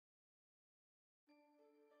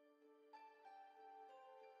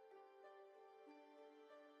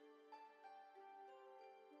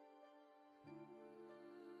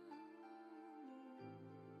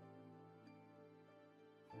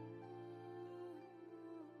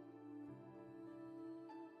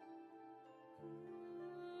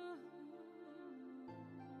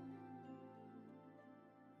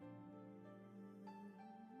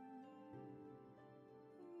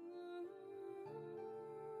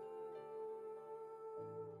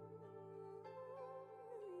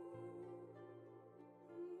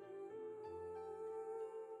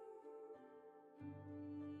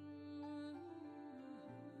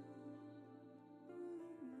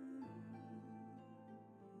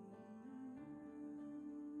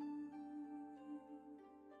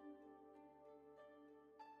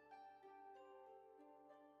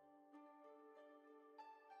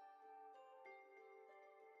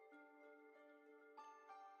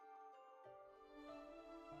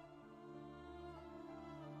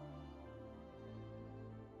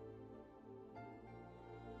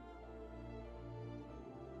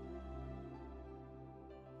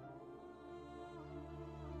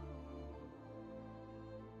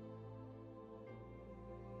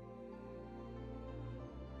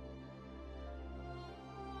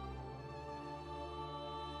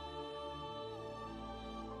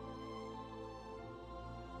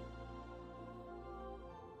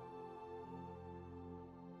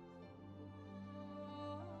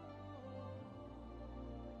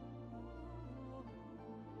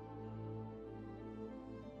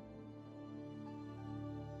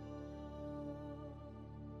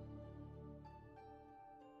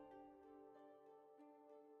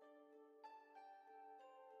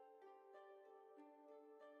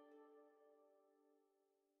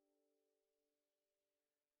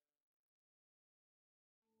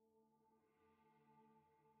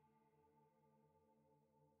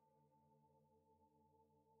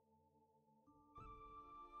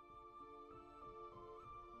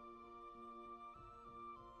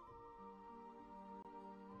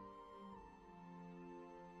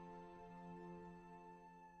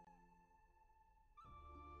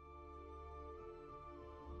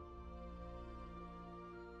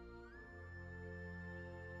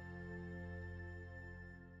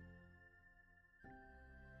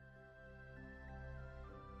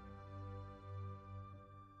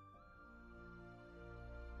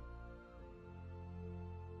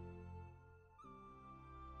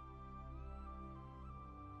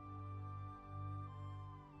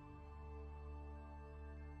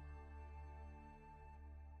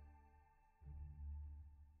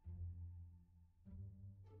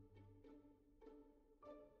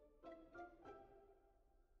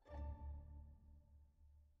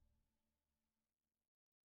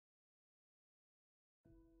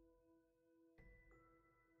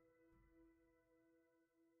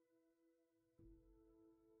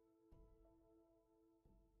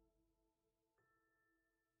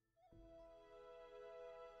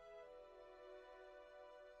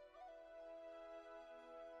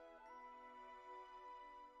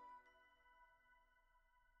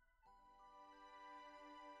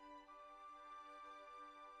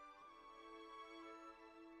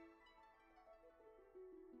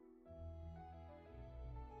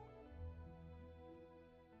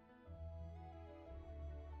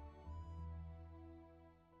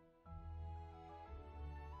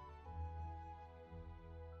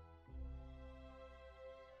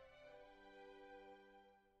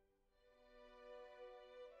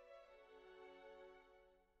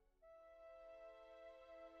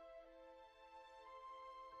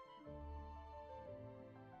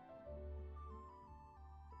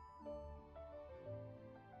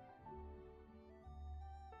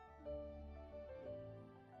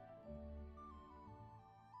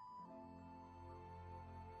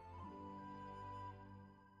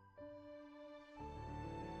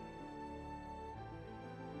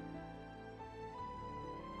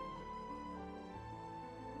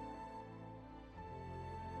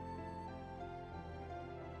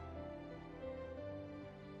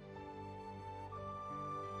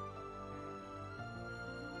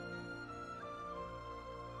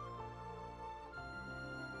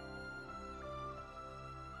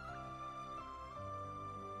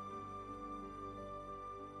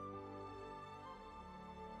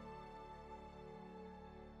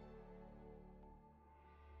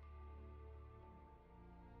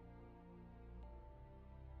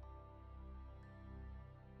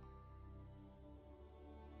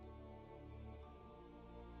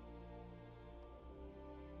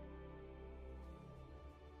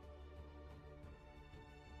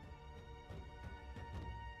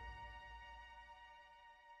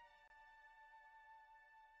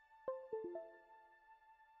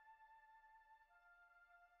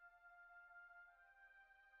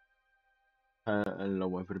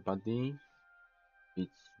Hello everybody,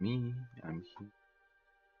 it's me, I'm here.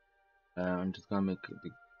 I'm just gonna make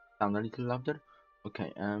the sound a little louder.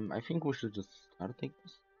 Okay, I think we should just start, I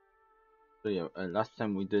guess. So yeah, last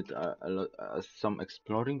time we did some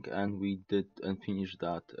exploring and we did and finished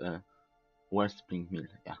that West Spring Mill.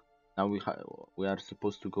 Yeah, now we are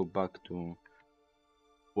supposed to go back to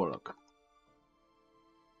Warlock.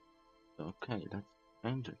 Okay, let's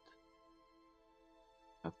change it.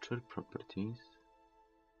 Capture properties.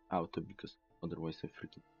 Auto because otherwise I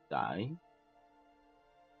freaking die.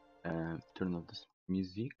 Turn off this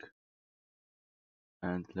music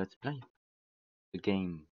and let's play the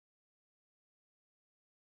game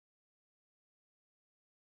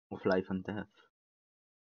of life and death,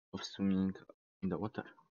 of swimming in the water.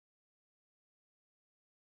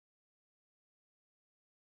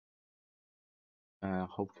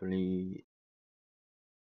 Hopefully,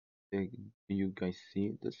 you guys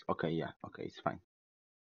see this. Okay, yeah, okay, it's fine.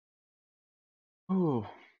 Oh,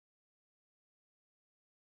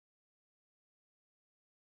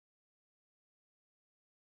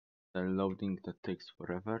 the loading that takes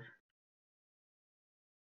forever.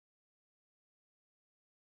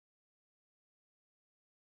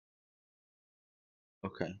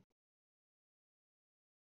 Okay.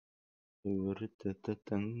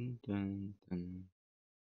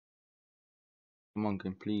 Come on,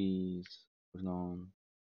 game, please. Turn on.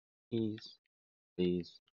 Please.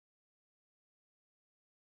 Please.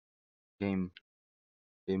 Game.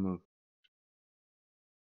 Game move.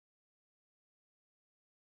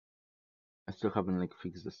 I still haven't like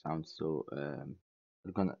fixed the sound, so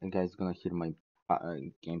you guys gonna hear my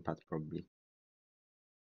gamepad probably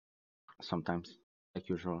sometimes, like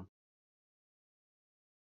usual.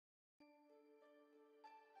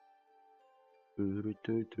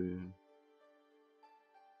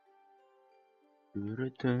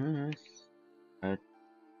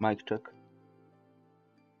 Mic check.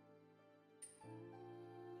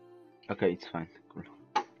 Okay, it's fine. Cool.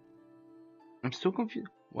 I'm still confused.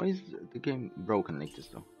 Why is the game broken like this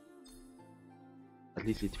though? At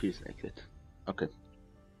least it feels like it. Okay.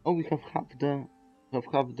 Oh, we have half the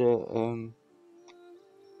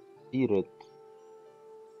spirit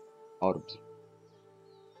orbs.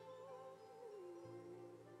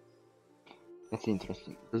 That's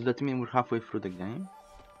interesting. Does that mean we're halfway through the game?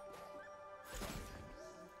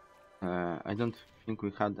 I don't think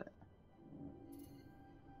we had.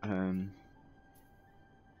 I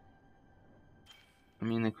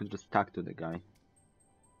mean, I could just talk to the guy.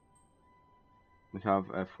 We have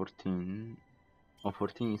 14. Oh,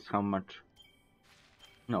 14 is how much?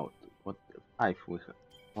 No, what? 5 we have.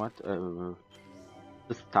 What?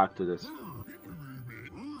 Just talk to this.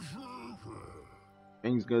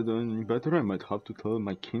 Things get any better, I might have to tell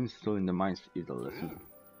my kin still in the mines if they'll listen.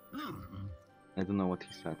 I don't know what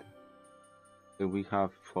he said. So we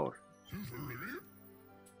have 4.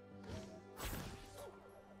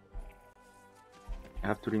 I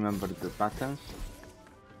have to remember the buttons.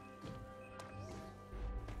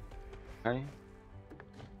 Okay.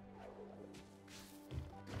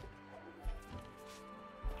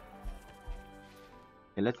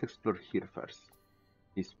 Okay, let's explore here first.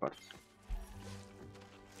 These parts.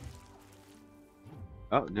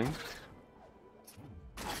 Oh, game.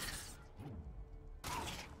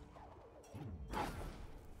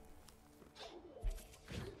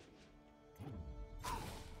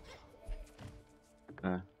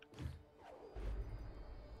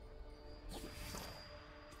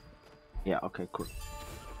 Yeah, okay, cool.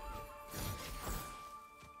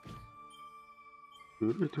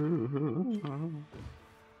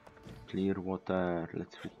 Clear water,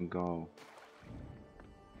 let's freaking go.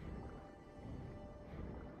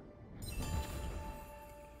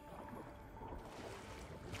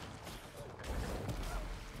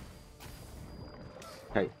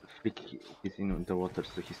 Okay, freak, he's in the water,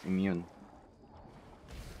 so he's immune.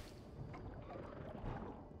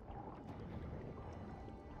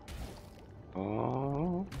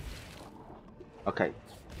 Oh. Okay.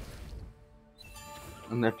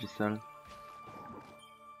 Energy cell.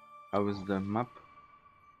 How is the map?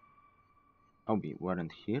 Oh, we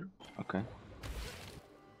weren't here? Okay.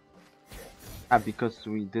 Ah, because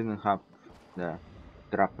we didn't have the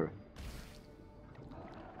dropper.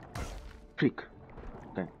 Freak.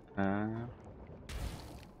 Okay.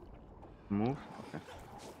 Move. Okay.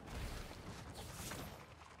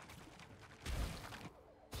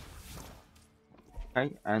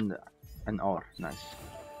 Okay, and an ore. Nice.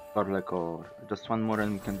 Or like ore. Just one more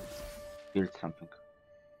and we can build something.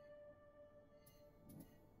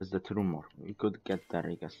 Is that 2 more? We could get there,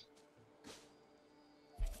 I guess.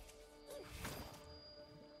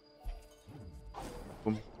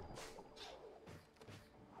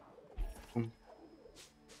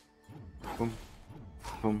 Boom,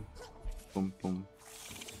 boom, boom, boom.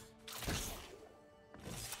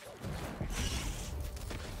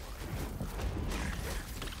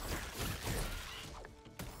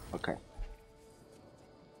 Okay.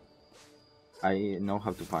 I know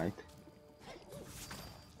how to fight.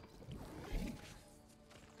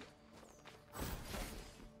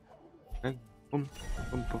 Okay. Boom,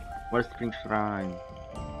 boom, boom. Where's Spring Shrine?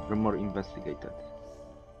 We're more investigated.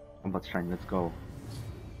 Combat Shrine, let's go.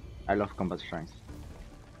 I love combat shrines.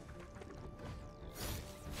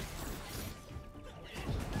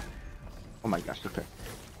 Oh my gosh, okay.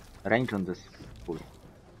 Range on this. Cool.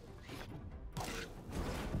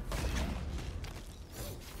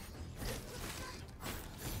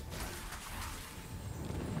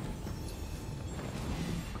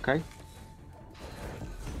 Okay.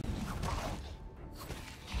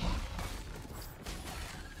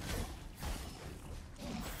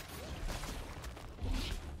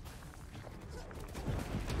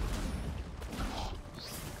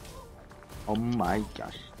 Oh my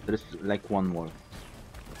gosh. There's like one wall.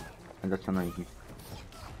 And that's annoying me.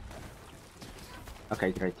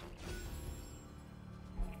 Okay, great.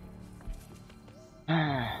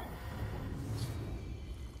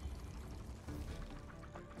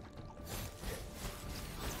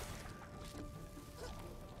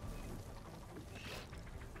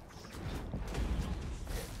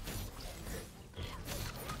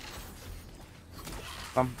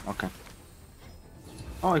 Okay.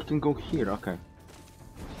 Oh, I can go here, okay.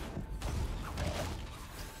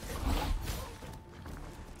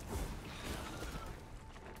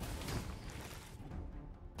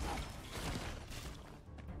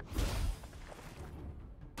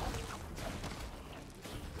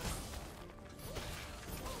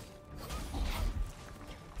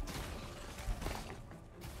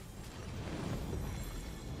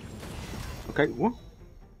 Okay, whoa.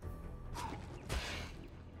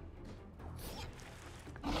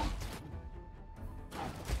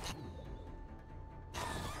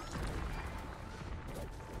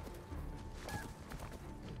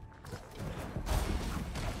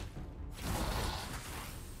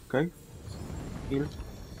 Okay. Heal.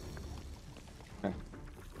 Okay.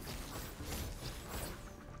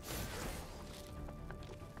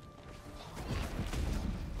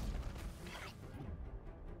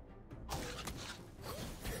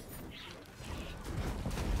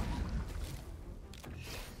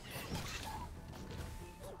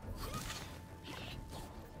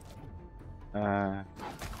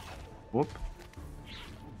 Whoop.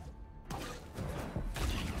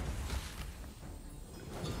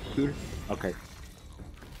 Heal. Okay.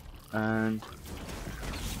 And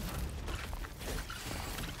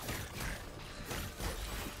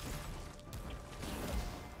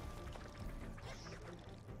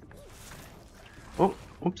oh,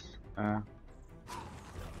 oops.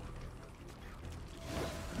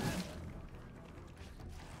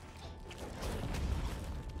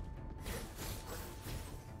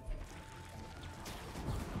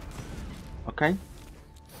 Okay.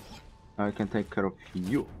 Now I can take care of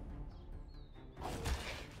you.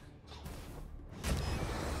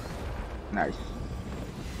 Nice.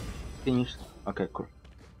 Finished. Okay, cool.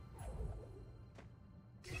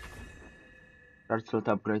 Start slot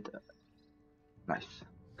upgrade. Nice.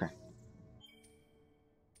 Okay.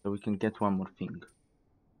 So we can get one more thing.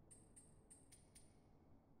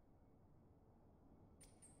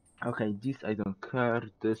 Okay, this I don't care.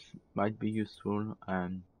 This might be useful.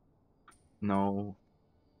 No.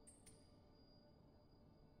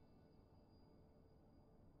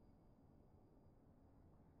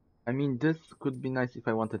 I mean, this could be nice if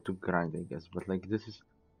I wanted to grind, I guess. But like, this is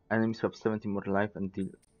enemies have 70 more life and deal.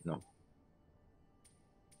 No.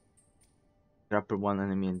 Grapple one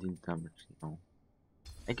enemy and deal damage. No.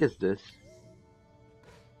 I guess this.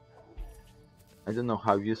 I don't know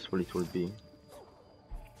how useful it will be.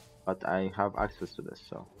 But I have access to this,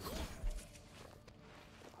 so.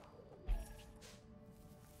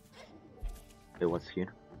 Okay, what's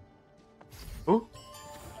here? Oh!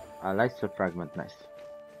 A light cell fragment, nice.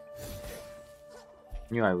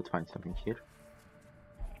 Knew I would find something here.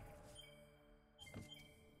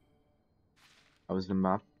 How was the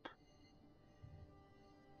map?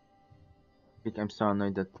 I think I'm so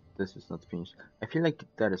annoyed that this is not finished. I feel like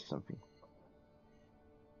there is something.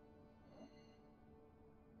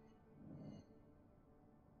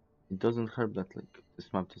 It doesn't hurt that like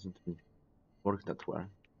this map doesn't really work that well.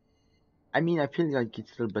 I mean, I feel like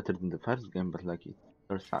it's still better than the first game, but like it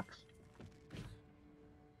still sucks.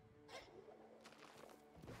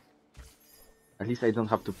 At least I don't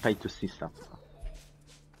have to pay to see stuff.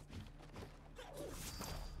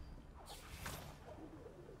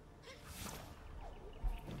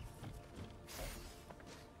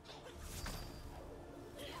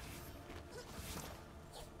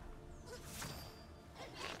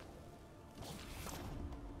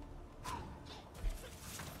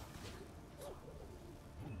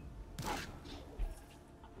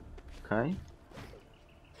 Okay.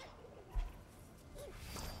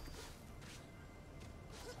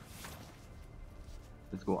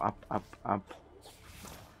 Let's go up, up, up.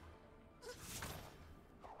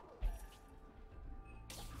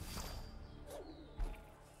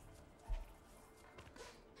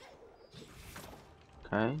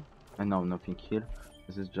 Okay. I know nothing here.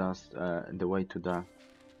 This is just the way to the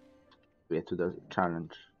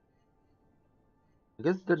challenge. I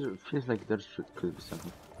guess there feels like there could be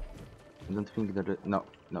something. I don't think there is, no,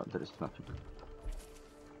 there is nothing.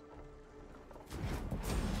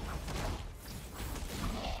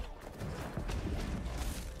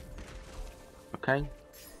 Okay.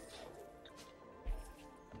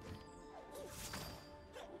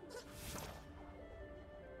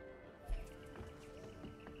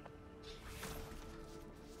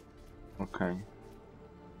 Okay.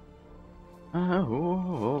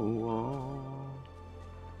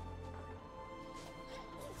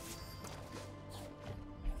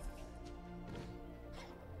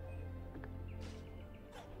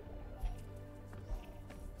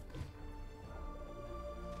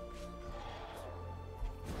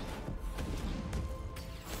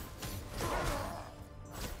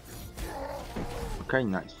 Okay,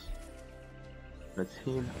 nice. Let's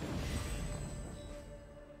heal.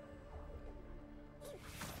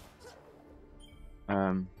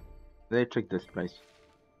 Did I check this place?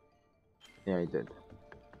 Yeah, I did.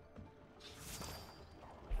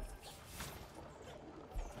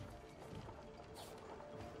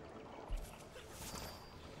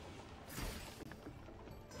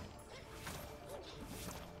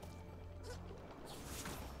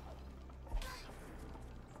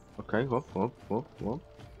 Okay, whoop, whoop, whoop, whoop.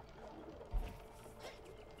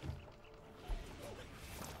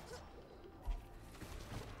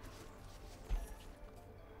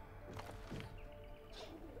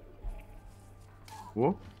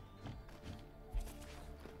 Whoop.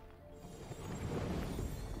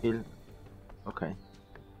 Heal. Okay.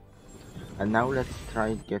 And now let's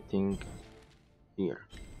try getting here.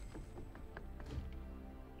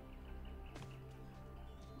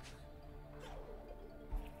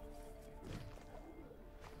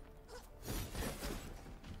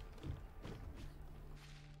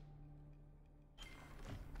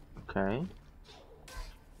 Okay.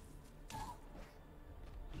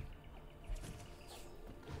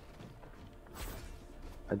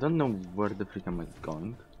 I don't know where the freak am I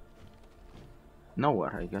going.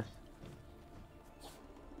 Nowhere, I guess.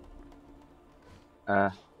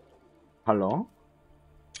 Hello?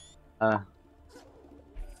 I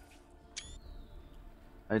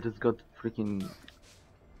just got freaking...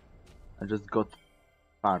 I just got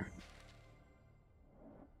far.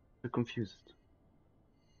 I'm confused.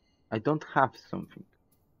 I don't have something.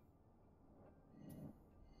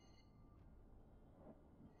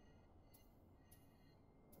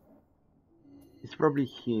 It's probably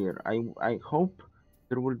here. I hope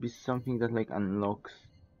there will be something that like unlocks,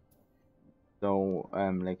 so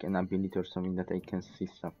like an ability or something that I can see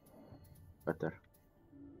stuff better.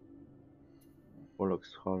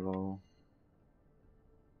 Looks hollow.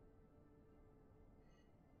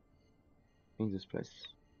 In this place.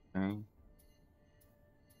 Okay.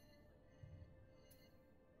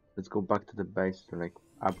 Let's go back to the base to like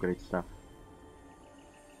upgrade stuff.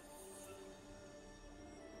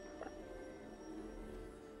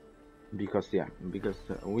 Because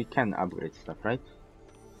we can upgrade stuff, right?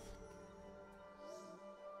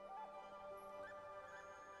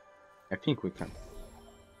 I think we can.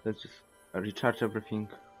 Let's just recharge everything.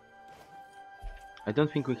 I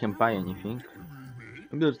don't think we can buy anything.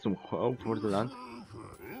 Maybe there's some hope for the land.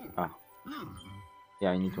 Ah. Yeah,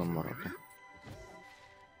 I need one more, okay.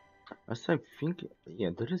 As I think, yeah,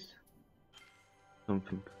 there is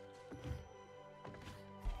something.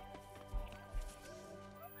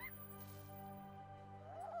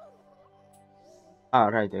 Ah,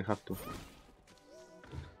 right, I have to.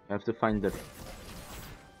 I have to find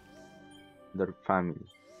their family.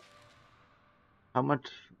 How much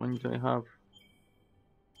money do I have?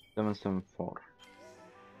 774.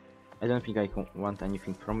 I don't think I want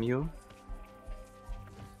anything from you.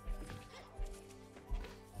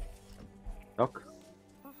 Doc?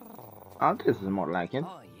 Oh, this is more like it.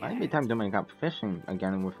 Might be time to make up fishing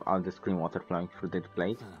again with all this clean water flowing through this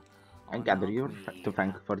place. I gather you to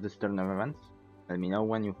thank for this turn of events. Let me know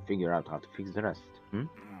when you figure out how to fix the rest.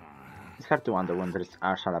 It's hard to wonder when there's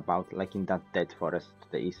Arshal about, like in that dead forest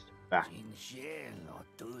to the east. Bah.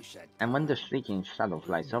 And when the shrieking shadow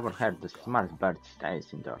flies overhead, the smart bird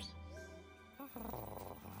stays indoors.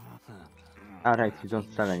 Alright, you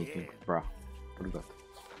don't sell anything, bruh. Forgot.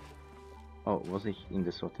 Oh, was he in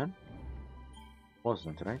this water?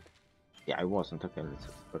 Wasn't, right? Yeah, I wasn't. Okay, let's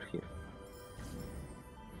explore here.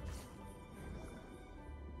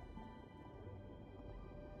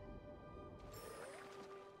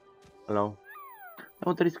 Hello.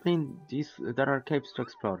 Oh, there is clean. There are caves to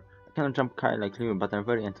explore. I cannot jump high like you, but I'm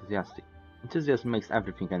very enthusiastic. Enthusiasm makes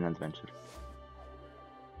everything an adventure.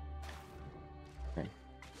 Okay.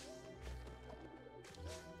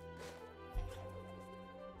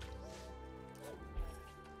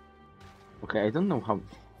 Okay, I don't know how.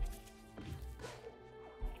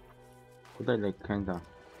 Could I like kinda?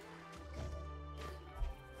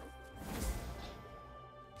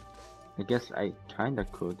 I guess I kinda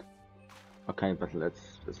could. Okay, but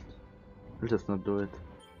let's just not do it.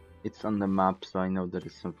 It's on the map, so I know there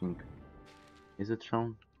is something. Is it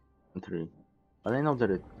shown? Not really. But I know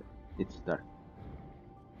that it's there.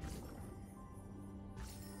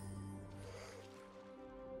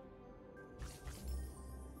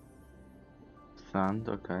 Sand,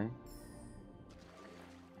 okay.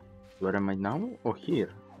 Where am I now? Oh, here.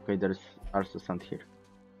 Okay, there's also sand here.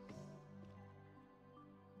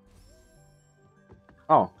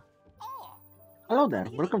 Oh, hello there.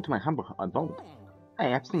 Welcome to my humble abode.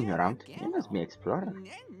 Hey, I've seen you around. You must be an explorer.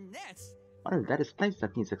 Well, there is a place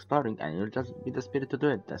that needs exploring, and you'll just be the spirit to do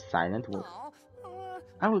it. The Silent Wolf.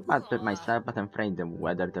 I would map it myself, but I'm afraid the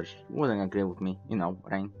weather there wouldn't agree with me. You know,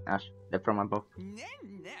 rain, ash, death from above.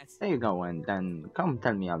 There you go, and then come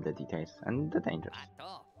tell me all the details and the dangers.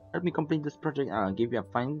 Help me complete this project, and I'll give you a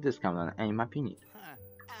fine discount on any map you need.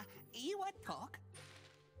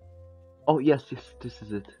 Oh yes, this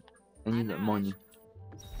is it. I need money.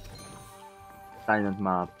 Silent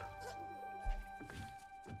map.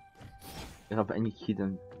 You have any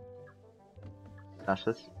hidden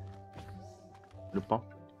stashes? Lupo?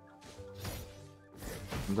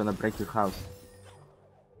 I'm gonna break your house.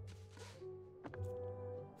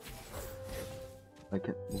 Like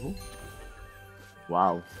a... Ooh.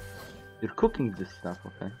 Wow. You're cooking this stuff,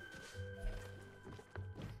 okay?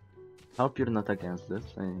 Hope you're not against this.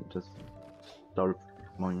 I just stole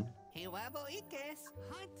money.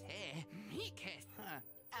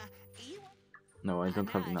 No, I don't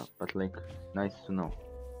have enough, but like, nice to know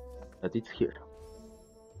that it's here.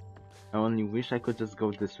 I only wish I could just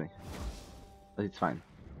go this way, but it's fine.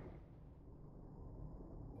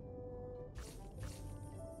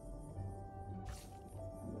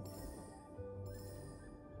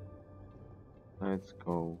 Let's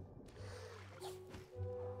go.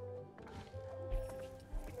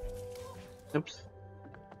 Oops.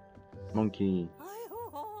 Monkey.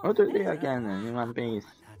 Oh, to you again, in one piece.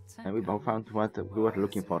 And we both found what we were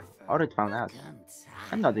looking for. Or it found us.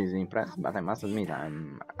 I'm not easily impressed, but I must admit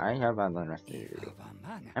I have underestimated you.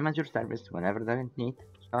 I'm at your service whenever the need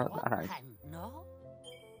arrives.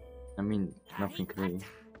 I mean, nothing really.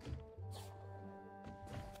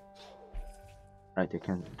 Right, I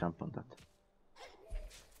can jump on that.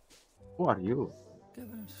 Who are you?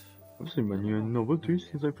 I've seen many novelties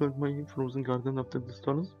since I fled my frozen garden after the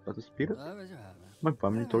storms, but the spirit? My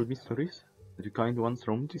family told me stories. The kind ones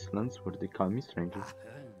roam these lands where they call me stranger.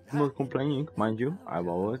 I'm not complaining, mind you. I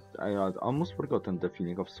had almost forgotten the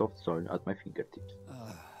feeling of soft soil at my fingertips.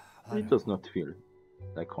 It does not feel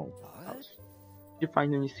like home. House. Did you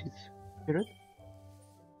find any seeds, spirit?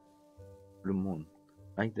 Blue moon.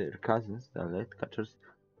 Like their cousins, the light catchers,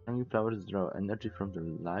 tiny flowers draw energy from the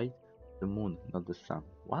light, the moon, not the sun.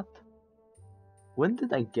 What? When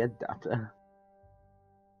did I get that?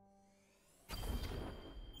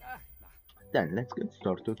 Then let's get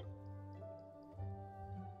started.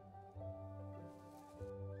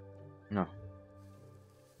 No.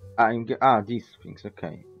 These things,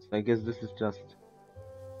 okay. So I guess this is just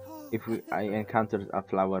if I encounter a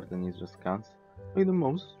flower, then it just counts. Like the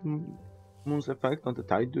moon's effect on the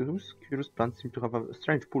tide, those curious plants seem to have a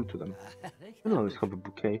strange pull to them. We'll always have a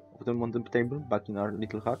bouquet of them on the table back in our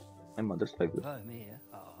little hut. My mother's favorite.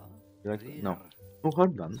 Like, no. No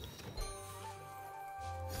hard done.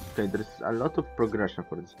 Okay, there's a lot of progression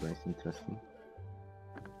for this place, interesting.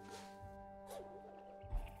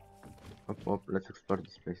 Up, let's explore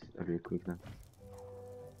this place really quick then.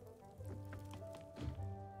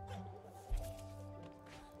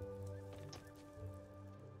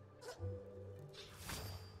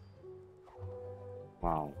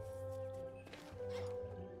 Wow.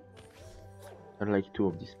 There are like two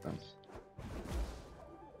of these plants.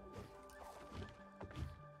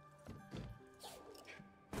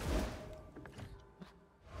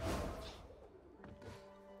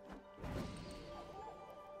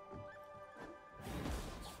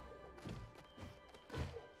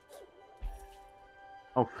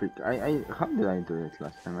 Oh freak, how did I do it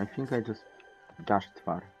last time? I think I just dashed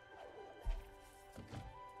far.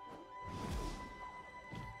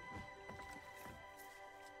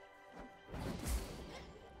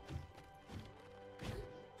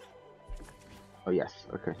 Oh yes,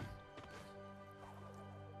 okay.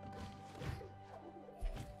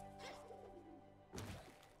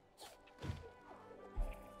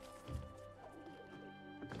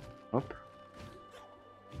 Up.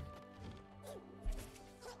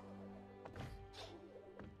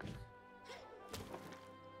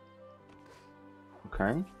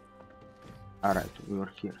 Okay. Alright, we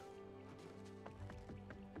are here.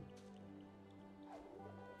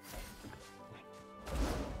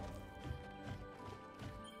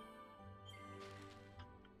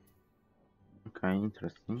 Okay,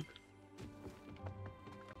 interesting.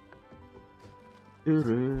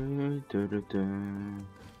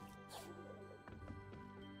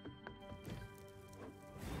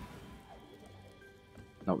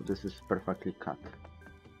 No, this is perfectly cut.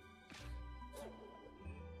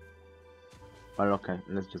 Well, okay,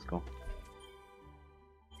 let's just go.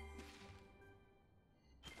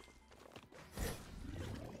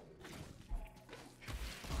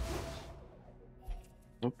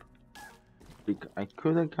 Nope. I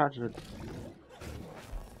couldn't catch it.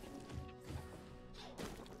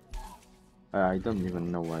 I don't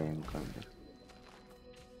even know why I'm going there.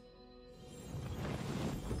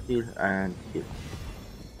 Heal and heal.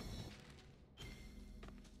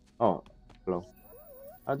 Oh, hello.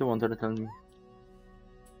 I don't want to tell me.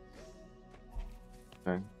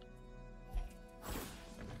 Okay.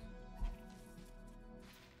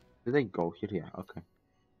 Did I go here? Yeah, okay.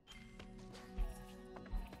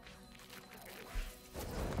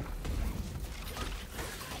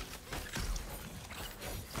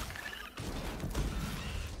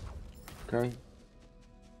 Okay.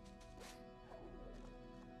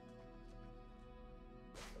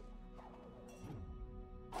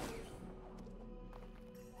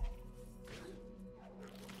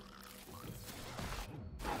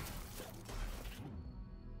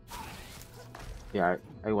 Yeah,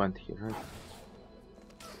 I went here, right?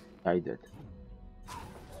 I did.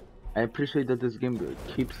 I appreciate that this game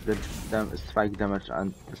keeps the strike damage at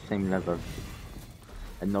the same level.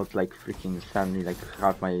 And not like freaking suddenly like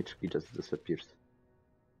half my HP just disappears.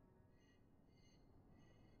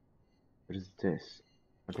 What is this?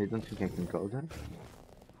 But I don't think I can go there.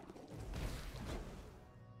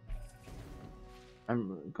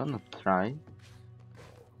 I'm gonna try.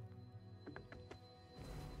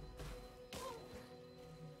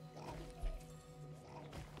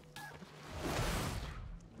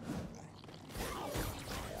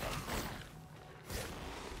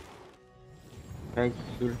 Okay,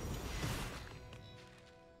 heal.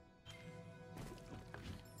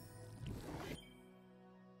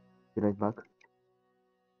 Be right back.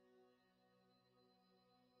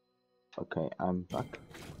 Okay, I'm back.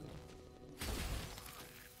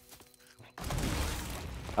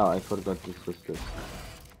 Oh, I forgot this was this.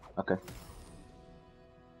 Okay.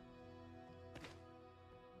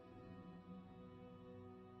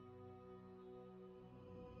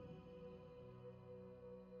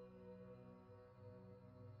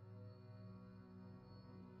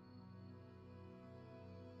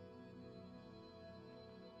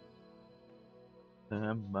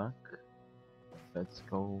 I'm back. Let's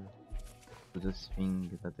go to this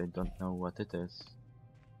thing that I don't know what it is.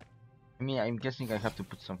 I mean, I'm guessing I have to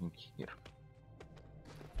put something here.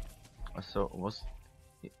 So, was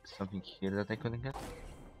it something here that I couldn't get?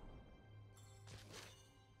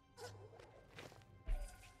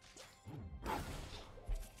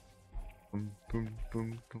 Boom, boom,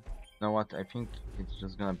 boom, boom. You know what? I think it's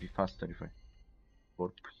just gonna be faster if I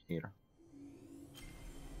warp here.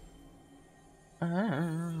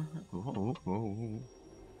 Whoa, whoa.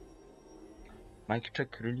 Mic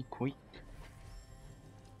check really quick.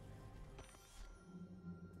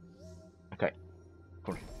 Okay,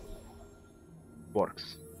 cool.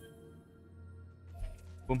 Works.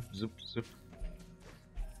 Boom, zoop, zoop,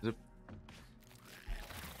 zoop.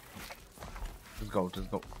 Just go, just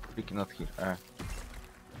go. Freaking not here.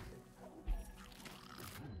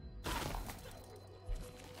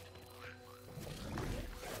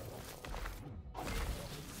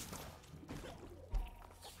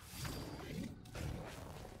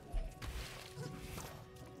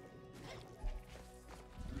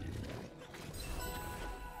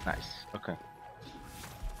 Nice, okay.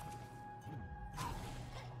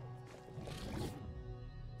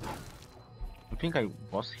 I think I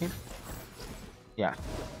was here. Yeah,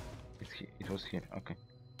 it was here, okay.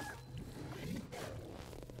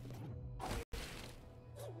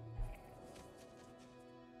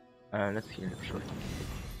 Let's heal, sure.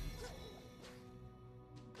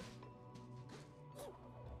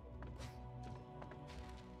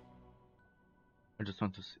 I just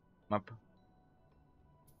want to see map.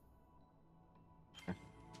 Okay.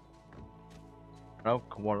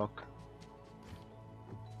 Rock, Warlock.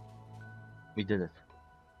 We did it.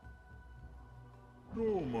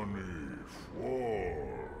 Domani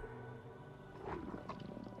fuor.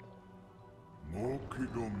 Moki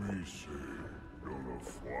domise, dono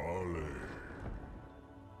fuale.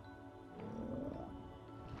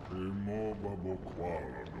 Emo babo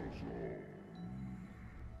quala dozo.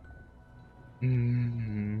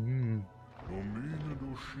 Domine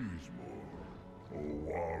do schismo, o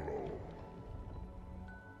walo.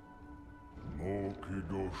 Moki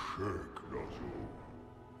do shek dozo.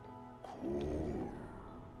 Kor.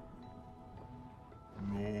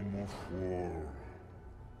 Nomo fuor.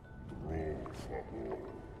 Por favor.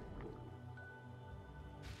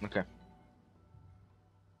 Okay.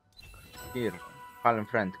 Here, fallen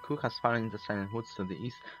friend. Cook has fallen in the silent woods to the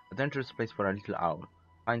east, a dangerous place for a little owl.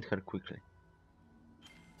 Find her quickly.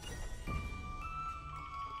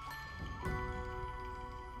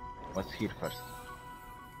 What's here first?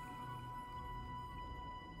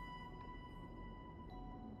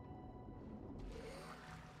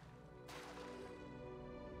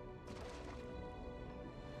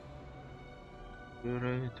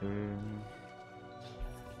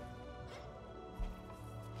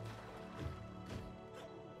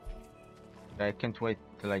 I can't wait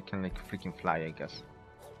till I can like freaking fly, I guess.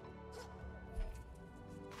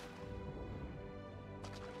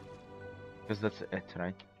 Because that's it,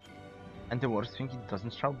 right? And the worst thing, it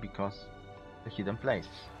doesn't show because the hidden place.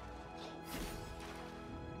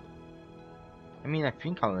 I mean, I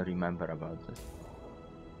think I'll remember about this.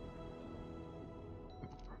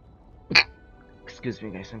 Excuse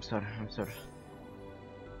me, guys. I'm sorry.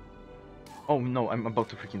 Oh no, I'm about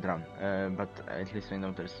to freaking drown. But at least I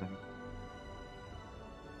know there's some.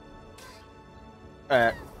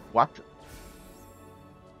 What?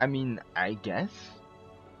 I mean, I guess.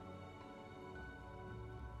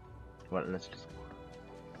 Well, let's just.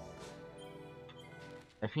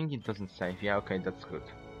 I think it doesn't save. Yeah, okay, that's good.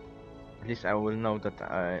 At least I will know that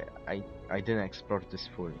I didn't explore this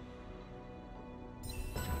fully.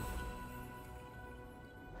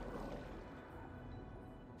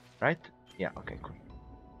 Right? Yeah, okay, cool.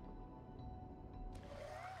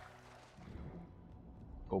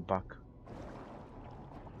 Go back.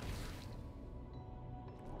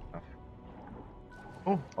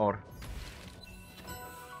 Oh, or.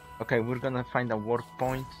 Okay, we're gonna find a work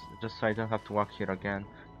point, just so I don't have to walk here again,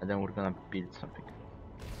 and then we're gonna build something.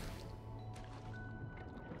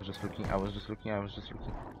 I was just looking.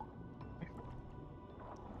 Okay.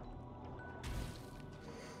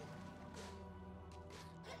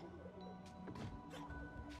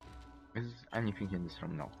 Is anything in this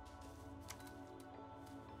room? No.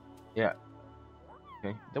 Yeah.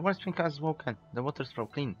 Okay. The worst thing has woken. The water's flow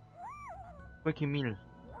clean. Quickie meal.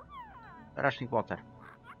 Rushing water.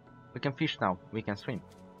 We can fish now. We can swim.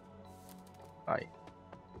 Bye.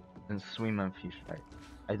 And swim and fish.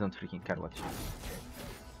 I don't freaking care what you do.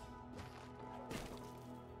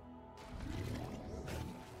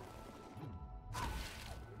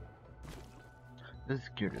 This is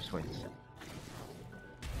curious. Wait a second.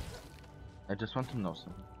 I just want to know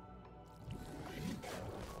something.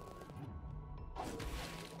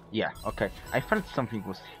 Yeah, okay. I felt something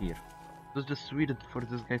was here. It was just weird for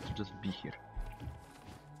this guy to just be here.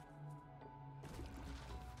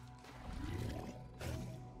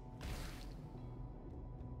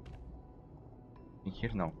 In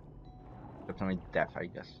here? No. Definitely death, I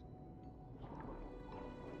guess.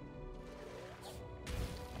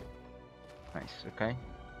 Nice, okay.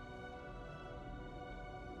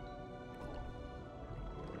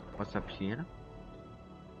 What's up here?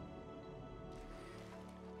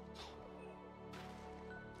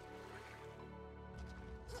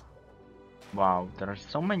 Wow, there are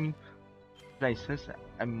so many places.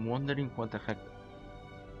 I'm wondering what the heck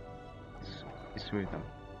is with them.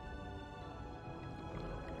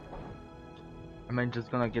 Am I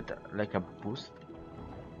just gonna get like a boost?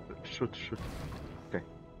 Shoot. Okay.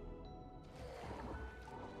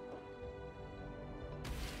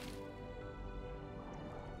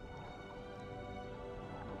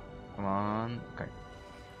 Come on. Okay.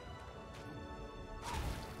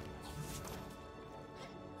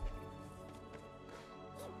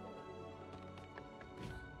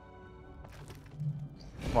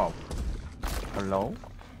 Wow. Hello?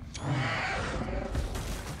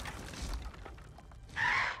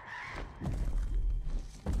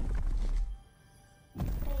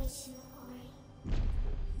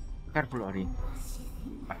 Careful, Ori.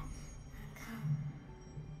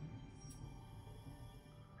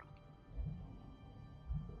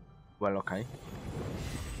 Well, okay.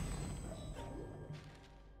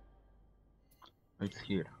 It's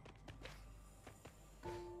here.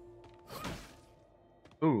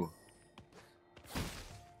 Ooh.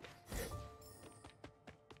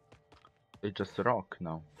 It's just a rock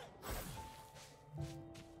now.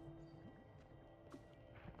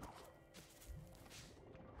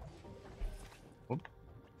 Oop.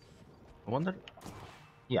 I wonder.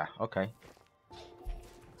 Yeah, okay.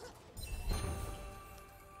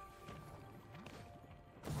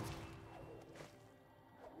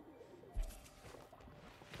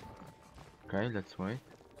 Okay, let's wait.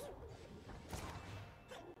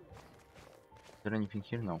 Is there anything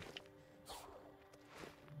here? No.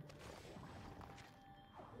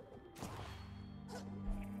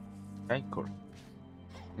 Okay, cool.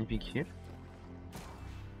 Anything here?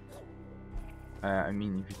 I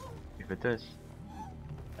mean, if it is,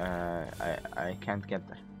 I can't get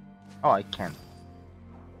there. Oh, I can.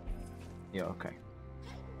 Yeah, okay.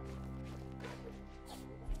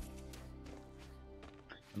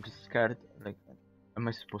 I'm just scared. Like, am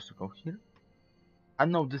I supposed to go here? Ah,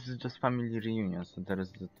 no, this is just family reunion, so there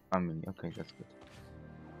is the family. Okay, that's good.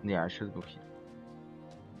 Yeah, I should go here.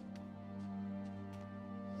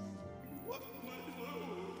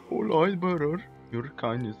 Oh, Lord, brother, your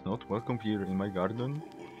kind is not welcome here in my garden.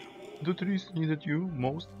 The trees needed you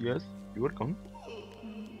most. Yes, you are gone.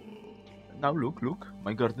 Now look,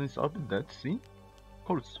 my garden is all dead. See,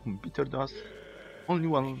 cold stone, bitter dust. Only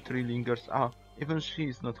one tree lingers. Ah, even she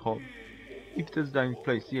is not whole. If it is dying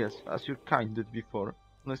place, yes, as your kind did before.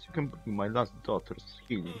 Unless you can bring my last daughter's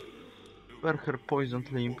healing. Where her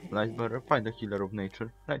poisoned limb, Lightbearer, find the healer of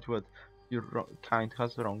nature. Right what your kind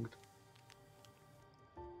has wronged.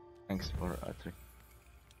 Thanks for a trick.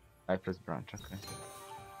 Lifeless branch, okay.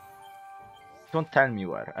 Don't tell me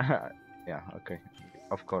where. Yeah, okay.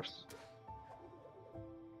 Of course.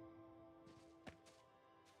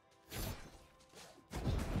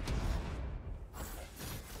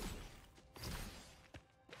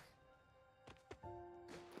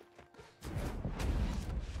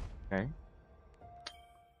 Okay.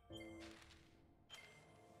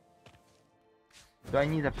 Do I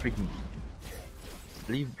need a freaking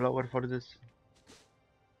leaf blower for this?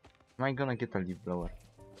 Am I gonna get a leaf blower?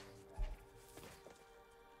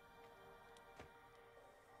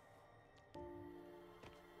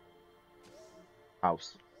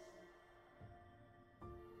 House.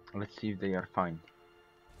 Let's see if they are fine.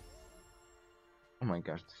 Oh my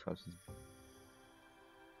gosh, this house is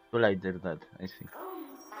too late, they're dead, I see.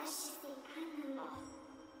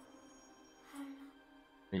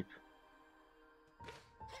 Leap.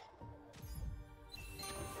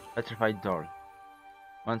 Petrified door.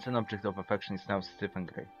 Once an object of affection is now stiff and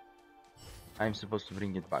grey. I'm supposed to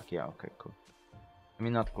bring it back. Yeah, okay, cool. I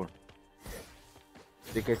mean, not cool.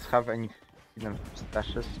 Do you guys have any hidden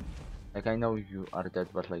stashes? Like, I know you are dead,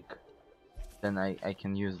 but like, then I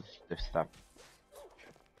can use the stuff.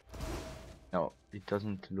 No, it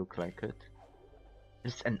doesn't look like it.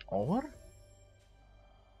 It's an ore?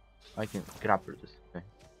 I can grapple this, okay.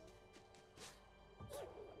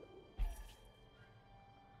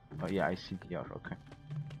 Oh yeah, I see the ore, okay.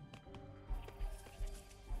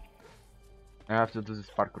 I have to do this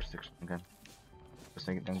parkour section again. Because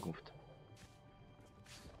I then goofed.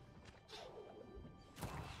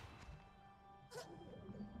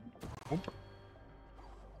 Oop.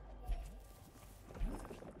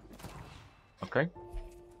 Okay.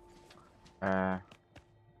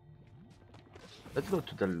 Let's go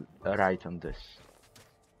to the right on this.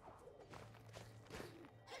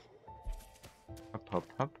 Hop, hop,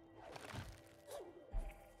 hop.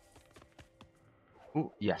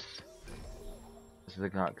 Oh, yes. This is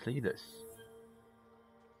exactly this.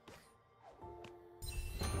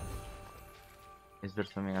 Is there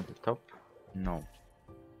something at the top? No.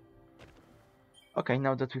 Okay,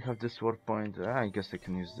 now that we have this warp point, I guess I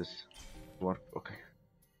can use this warp. Okay.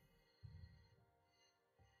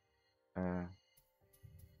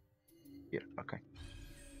 Here, okay.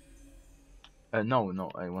 No,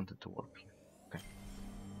 I wanted to warp here. Okay.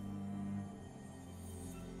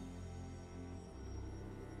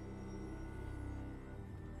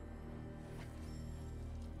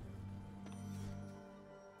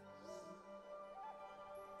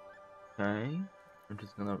 Okay. I'm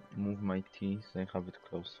just gonna move my T so I have it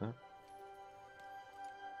closer.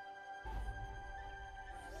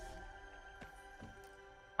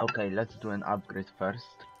 Okay, let's do an upgrade first.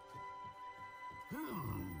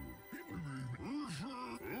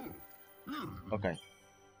 Okay.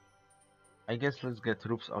 I guess let's get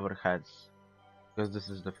roofs over heads. Because this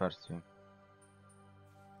is the first thing.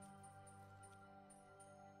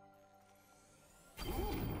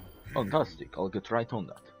 Fantastic, I'll get right on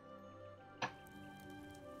that.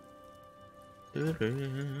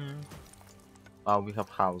 We have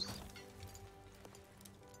house.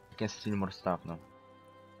 can steal more stuff now.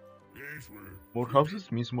 Yes, well, More houses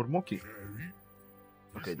means more monkey.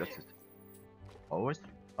 Okay, that's it. Always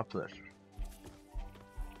a pleasure.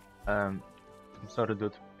 I'm sorry,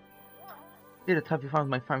 dude. Spirit, have you found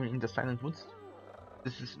my family in the Silent Woods?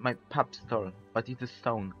 This is my pub store, but it is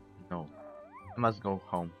stone. No, I must go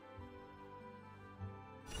home.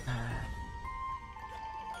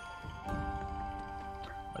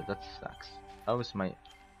 Well, that sucks. How is my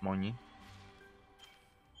money?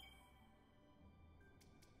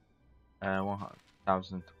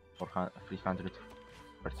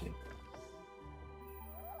 1,330.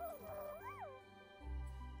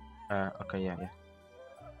 Okay, yeah.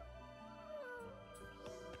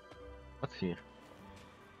 What's here?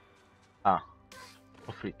 Ah,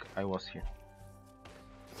 oh freak, I was here.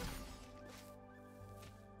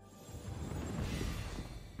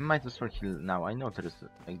 Might as well heal now. I know there is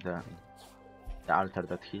like the altar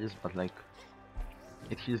that heals, but like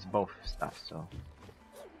it heals both stuff, so.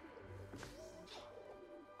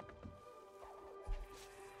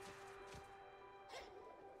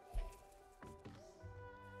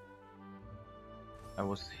 I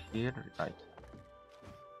was here, right?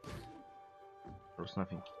 There was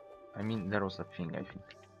nothing. I mean, there was a thing, I think.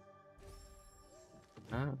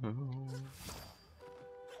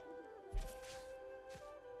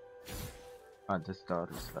 Ah, this door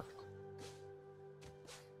is left.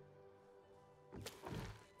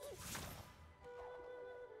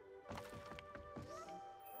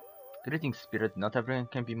 Greetings, Spirit. Not everyone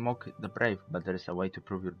can be mock the brave, but there is a way to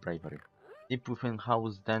prove your bravery. Deep within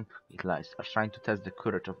house then it lies, a shrine to test the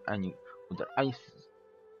courage of any who their eyes...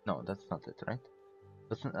 No, that's not it, right?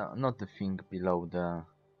 That's not the thing below the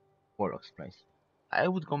warlock's place. I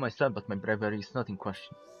would go myself, but my bravery is not in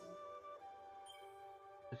question.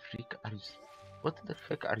 The freak are you... What the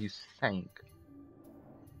heck are you saying?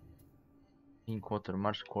 Pink water,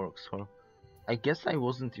 marsh quarks, hole. I guess I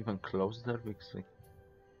wasn't even close there because like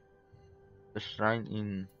the shrine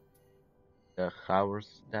in the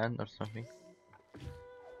house then or something.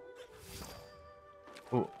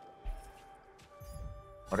 Oh,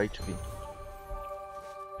 or HP.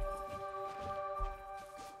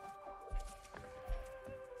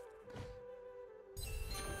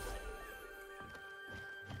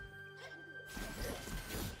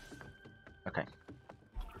 Okay.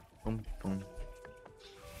 Boom, boom.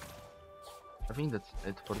 I think that's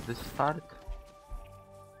it for this part.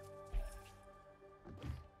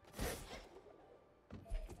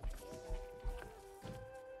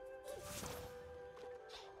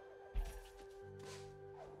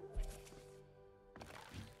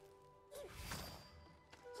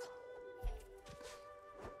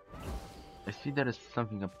 I see there is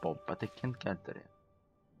something above, but I can't get there yet.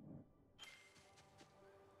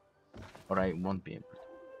 Or I won't be able to.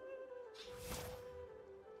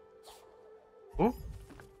 Oh!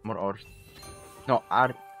 More ores. No,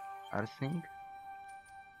 arsing?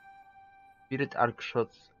 Spirit arc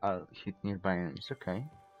shots hit nearby enemies, okay.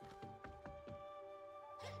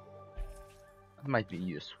 That might be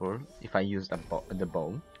useful if I use the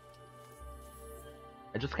bow.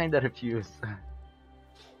 I just kinda refuse.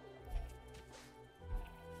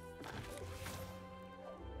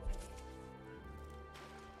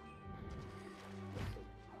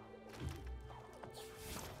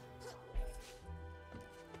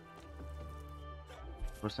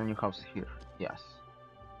 There's a new house here, yes.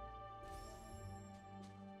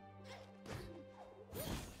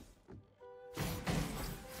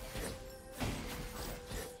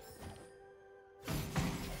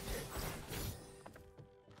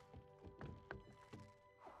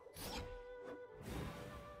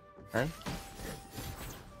 Okay.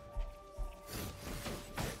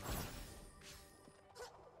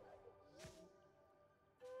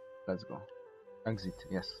 Let's go. Exit,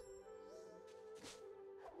 yes.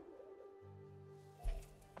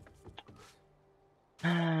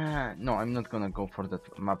 No, I'm not gonna go for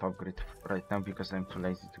that map upgrade right now because I'm too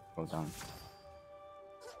lazy to go down.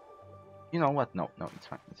 You know what? No, it's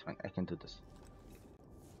fine. I can do this.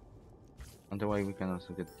 On the way we can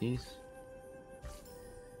also get these.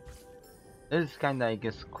 This is kinda, I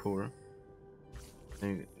guess, cool. So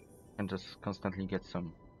you can just constantly get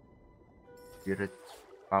some spirit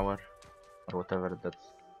power or whatever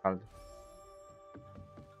that's called.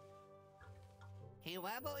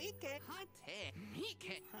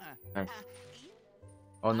 Nice.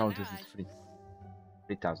 Oh no, this is free.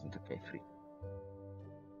 3,000, okay, free.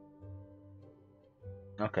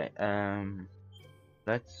 Okay,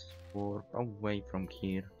 let's warp away from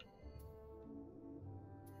here.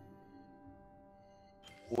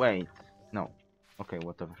 Wait, no. Okay,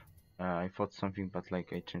 whatever. I thought something, but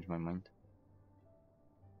like I changed my mind.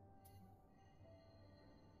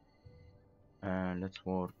 Let's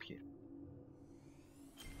warp here.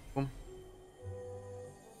 Boom.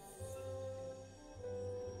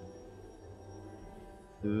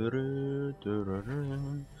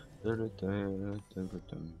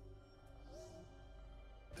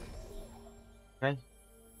 Okay.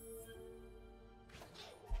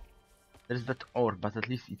 There's that ore, but at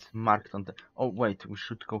least it's marked on the. Oh wait, we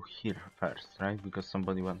should go here first, right? Because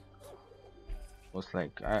somebody was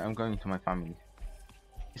like, I'm going to my family.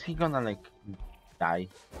 Is he gonna like die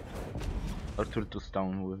or turn to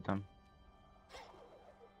stone with them?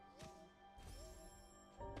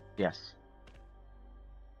 Yes.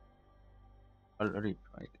 Well, rip,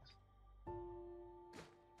 I guess.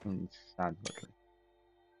 I mean, it's sad, but like,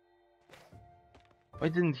 why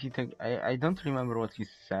didn't he take? I don't remember what he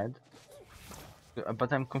said,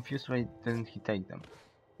 but I'm confused. Why didn't he take them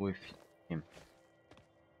with him?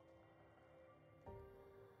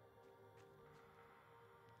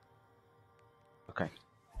 Okay.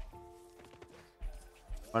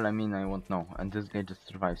 Well, I mean, I won't know, and this guy just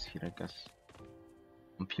survives here, I guess,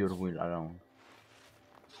 on pure will alone.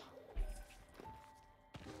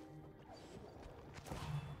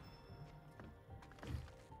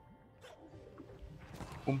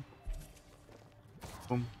 Boom.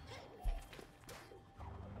 Boom.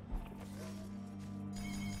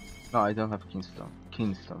 No, I don't have Kingstone.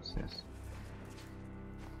 Kingstones, yes.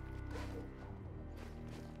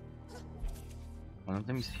 One of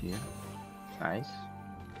them is here. Nice.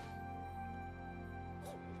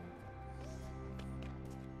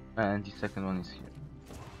 And the second one is here.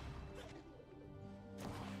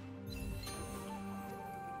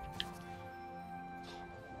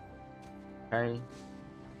 Okay.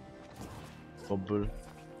 Bubble.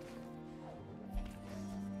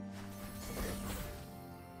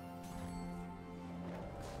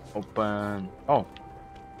 Open. Oh.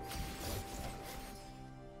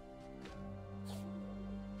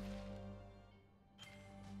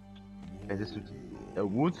 Okay, this is the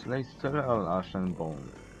woods lay still on ash and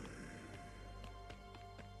bone.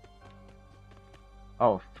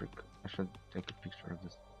 Oh, frick. I should take a picture of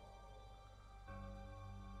this.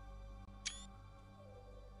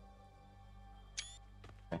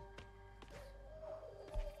 Okay.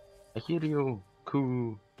 I hear you.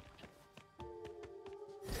 Cool.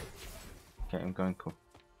 Okay, I'm going cool.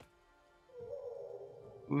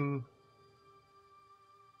 Ooh.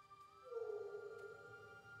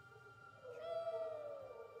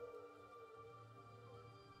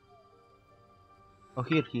 Oh,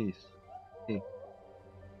 here he is. Hey.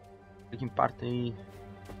 Taking party.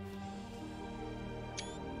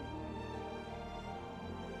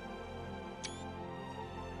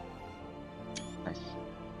 Nice.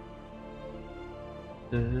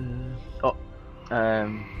 Oh.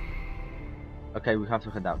 Okay, we have to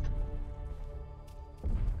head out.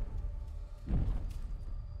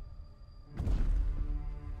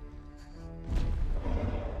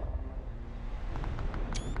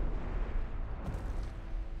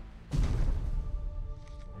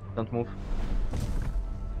 Don't move.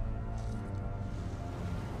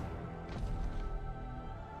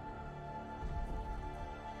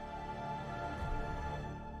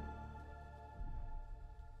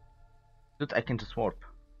 Dude, I can just warp.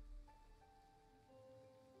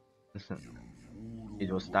 Listen.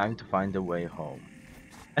 It was time to find a way home.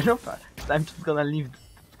 I know that. I'm just gonna leave.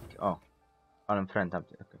 Oh. I'm friend up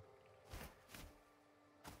there. Okay.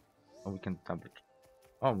 Oh, we can double.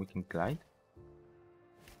 Oh, we can glide?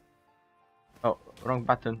 Oh, wrong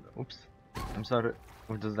button. Oops. I'm sorry.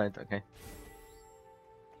 We just died. Okay.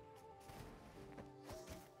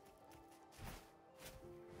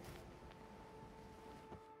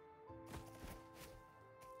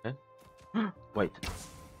 Okay. Wait.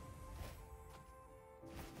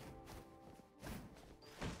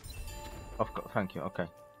 Of course. Thank you. Okay.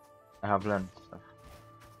 I have learned stuff.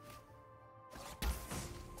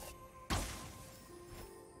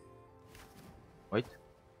 Wait.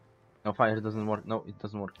 No, fire doesn't work. No, it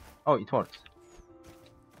doesn't work. Oh, it works.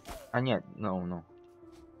 And yet, no, no.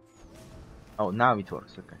 Oh, now it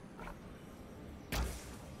works. Okay.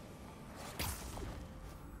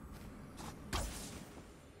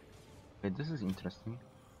 Okay, this is interesting.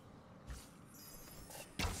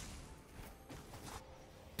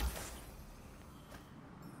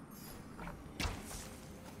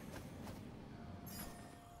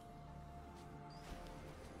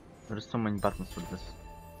 There's so many buttons for this.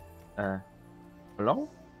 Hello?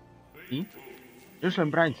 E? Usually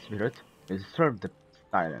bright spirit will disturb the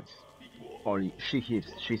silence. Only she hears,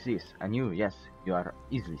 she sees, and you, yes, you are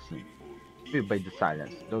easily seen. You by the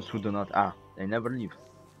silence. Those who do not they never leave.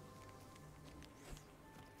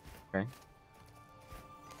 Okay.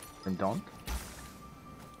 Then don't.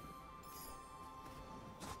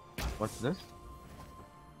 What's this?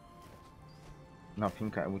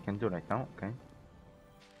 Nothing we can do right now. Okay.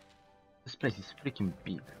 This place is freaking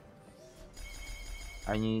big.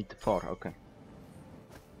 I need 4. Okay.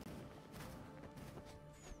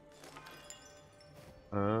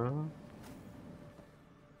 Uh.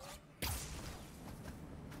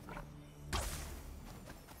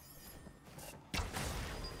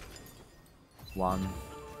 One.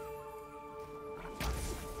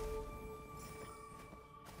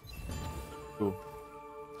 Two.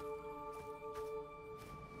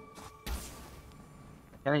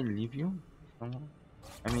 Can I leave you? Someone?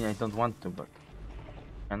 I mean, I don't want to, but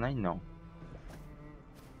can I? No.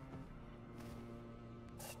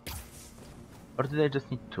 Or did I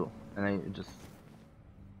just need 2? And I just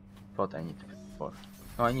thought I need 4.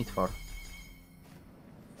 No, I need 4.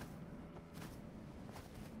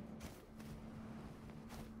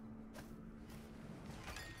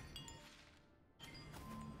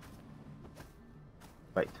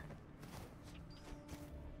 Wait.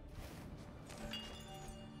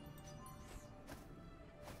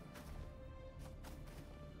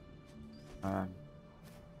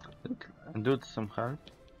 Dude, some help?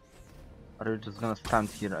 Or are you just gonna stand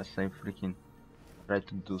here as I freaking try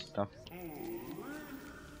to do stuff?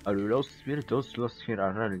 Are you lost here? Those lost here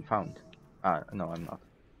are rarely found. No, I'm not.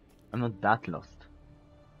 I'm not that lost.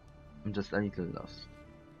 I'm just a little lost.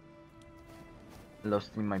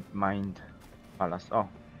 Lost in my mind palace. Oh,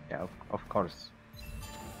 yeah, of course.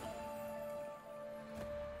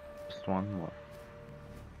 Just one more.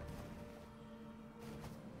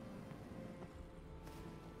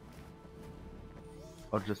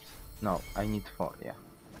 Or just... No, I need 4, yeah.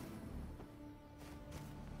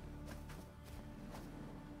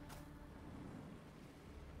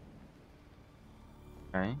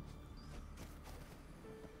 Okay.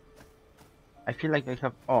 I feel like I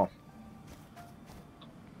have... Oh.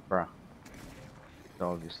 Bruh. It's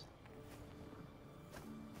obvious.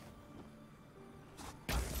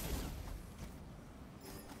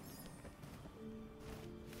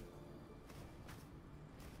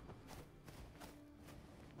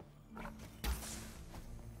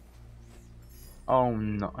 Oh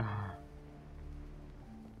no.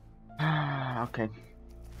 Okay.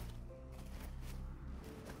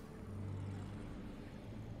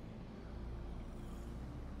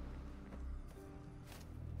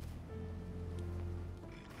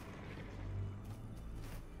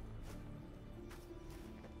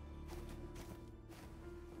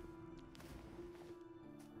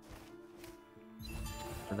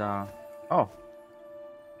 The... Oh.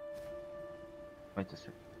 Wait a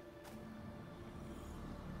sec.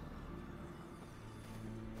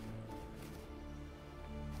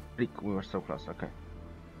 Freak, we were so close, okay.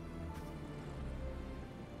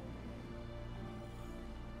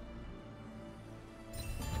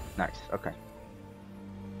 Nice, okay.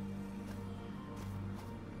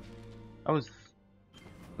 I was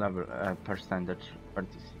level percentage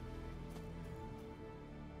 36.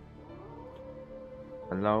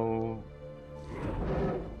 Hello.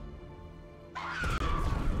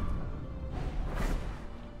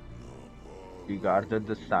 We guarded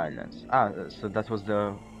the silence. So that was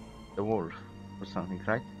the wolf or something,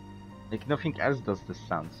 right? Like nothing else does this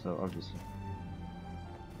sound, so obviously.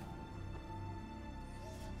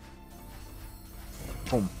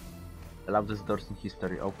 Boom. The loudest doors in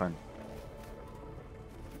history open.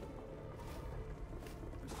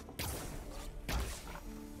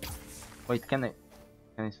 Wait, can I?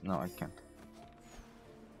 No, I can't.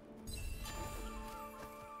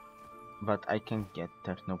 But I can get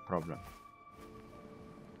there, no problem.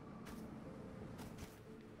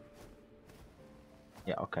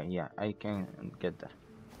 Yeah, okay, yeah, I can get there.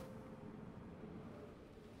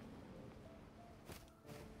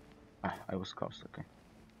 I was close, okay.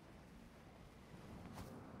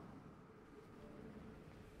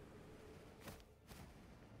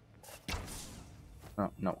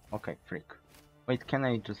 No, okay, freak. Wait, can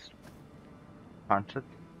I just punch it?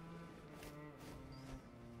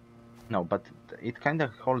 No, but it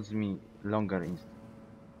kinda holds me longer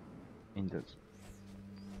in this.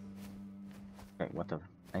 Okay, whatever.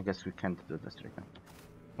 I guess we can't do this right now.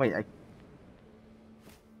 Wait,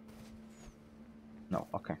 No,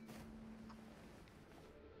 okay.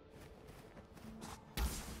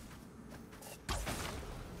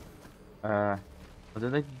 What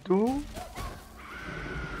did I do?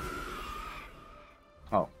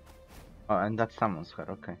 Oh, and that summons her,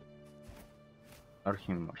 okay. Or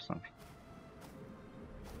him or something.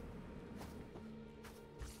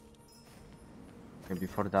 Okay,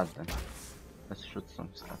 before that then. Let's shoot some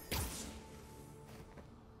stuff.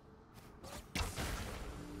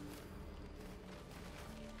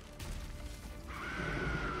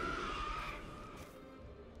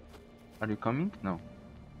 Are you coming? No.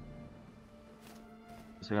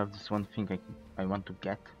 So I have this one thing I want to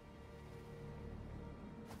get.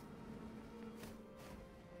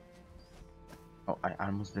 Oh, I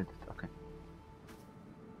almost did it. Okay.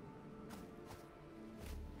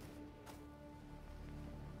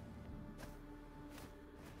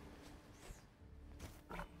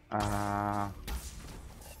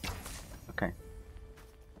 Okay.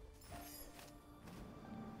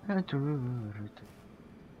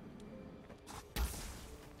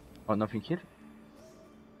 Oh, nothing here?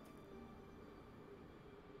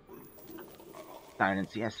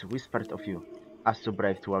 Silence, yes, whispered of you. As so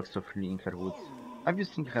brave to walk so freely in her woods. Have you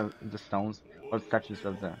seen the stones, or statues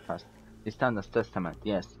of the past? They stand as testament,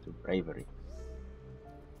 yes, to bravery.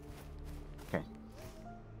 Okay.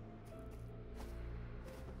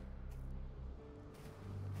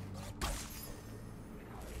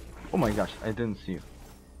 Oh my gosh, I didn't see you.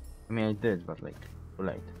 I mean, I did, but like, too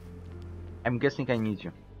late. I'm guessing I need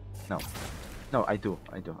you. No. No, I do.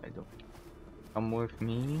 Come with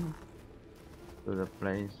me to the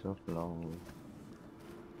place of love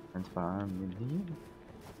and family.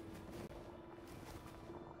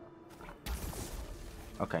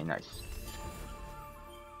 Okay, nice.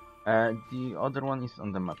 The other one is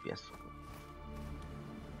on the map, yes.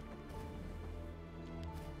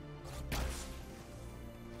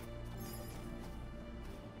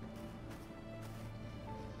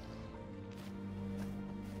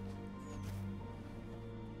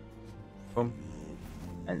 Boom.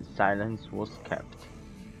 And silence was kept.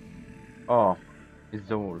 Oh, it's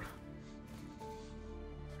the wolf.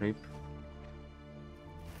 Rip.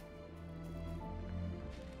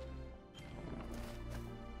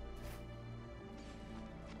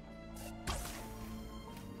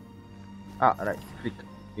 Ah, right, click.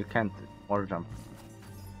 You can't wall jump.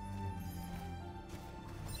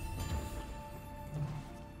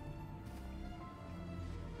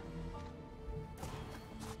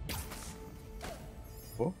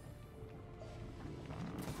 Oh.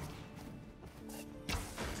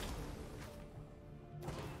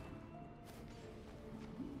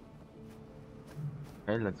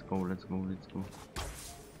 Okay, let's go.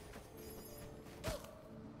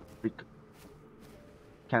 Click.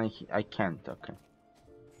 Can I can't, okay.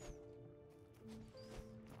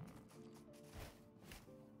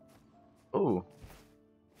 Oh.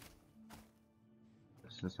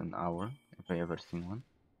 This is an hour, if I ever seen one.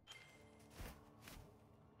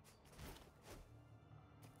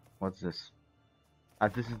 What's this? Ah,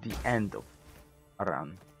 this is the end of a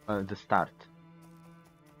run. The start.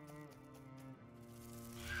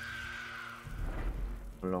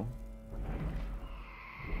 Hello?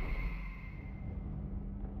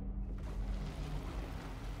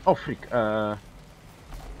 Oh, freak. No,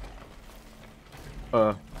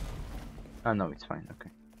 it's fine,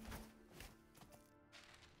 okay.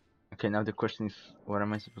 Okay, now the question is, where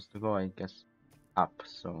am I supposed to go? I guess up,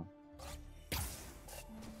 so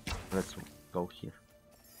let's go here.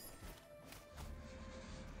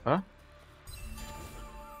 Huh?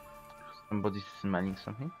 Somebody's smelling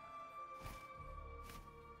something?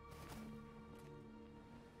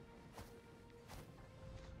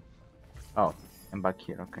 Oh, I'm back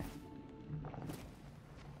here, okay.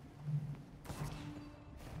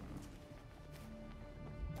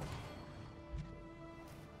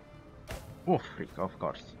 Oh, freak, of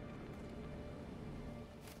course.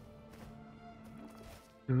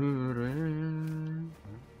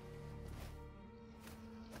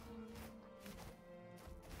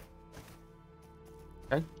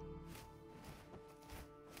 Okay.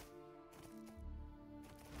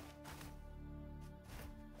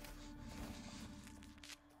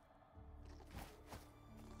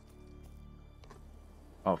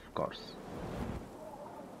 Of course.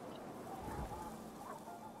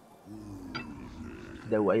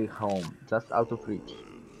 The way home, just out of reach.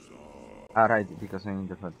 Alright, because I need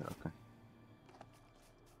the feather, okay.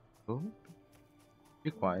 Oh,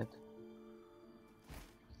 be quiet.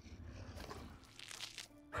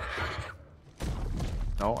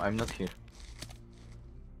 No, I'm not here.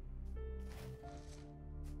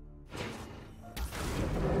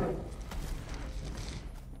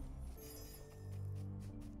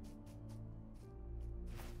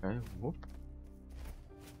 Okay, whoop.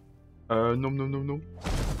 No.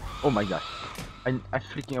 Oh my gosh. I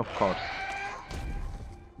freaking of course.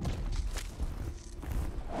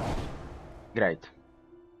 Great.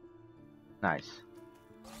 Nice.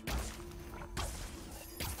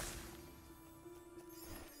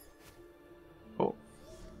 Oh.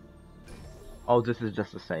 Oh, this is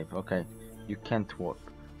just a save. Okay. You can't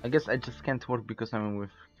work. I guess I just can't work because I'm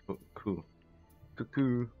with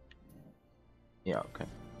Cuckoo. Yeah, okay.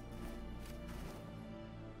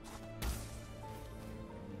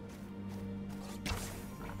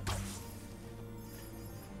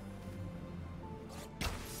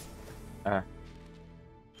 Uh,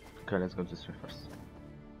 okay, let's go this way first.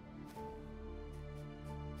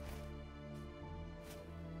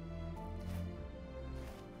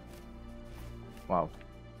 Wow.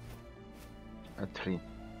 A tree.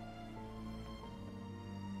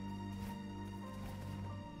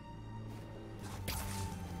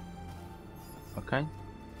 Okay.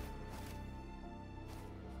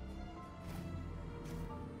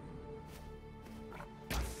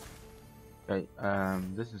 Okay,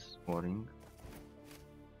 this is boring.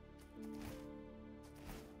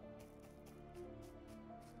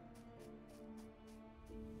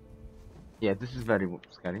 Yeah, this is very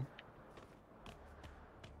scary.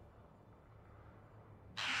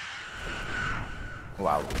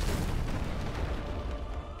 Wow.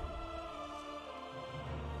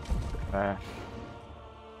 Uh,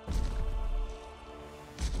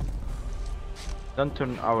 don't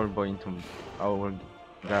turn our boy into our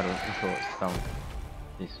girl into a stone,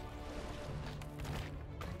 please.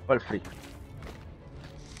 Well, free.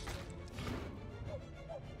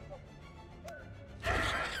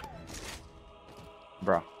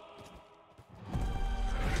 Bro.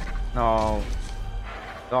 No.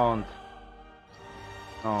 Don't.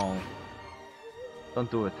 No.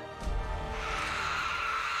 Don't do it.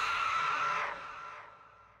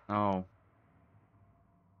 No.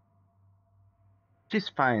 She's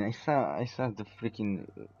fine. I saw the freaking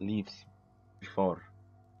leaves before,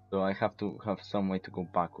 so I have to have some way to go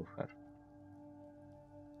back with her.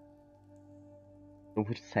 So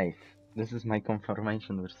we're safe. This is my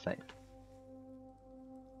confirmation. We're safe.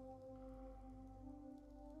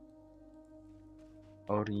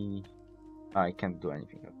 Ori, I can't do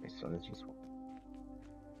anything. Okay, so let's just walk.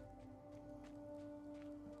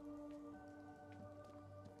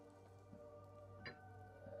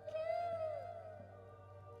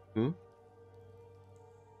 Who?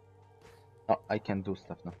 Oh, I can do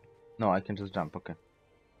stuff now. No, I can just jump. Okay.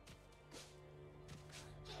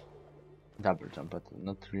 Double jump, but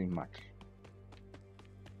not really much.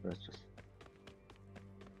 Let's just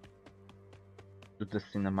do the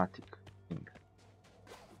cinematic thing.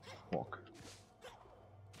 Walk.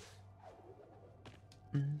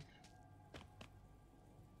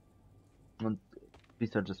 And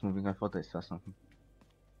these are just moving. I thought I saw something.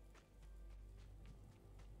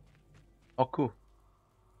 Oh, cool.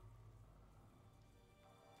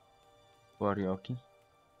 Warioki.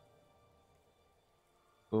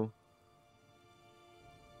 Cool.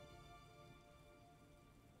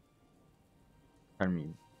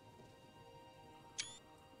 Hermine.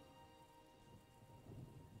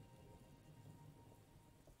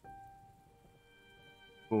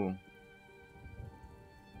 Cool.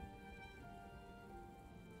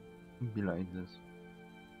 Be like this.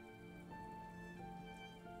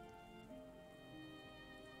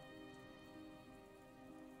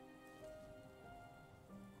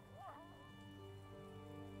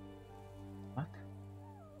 What?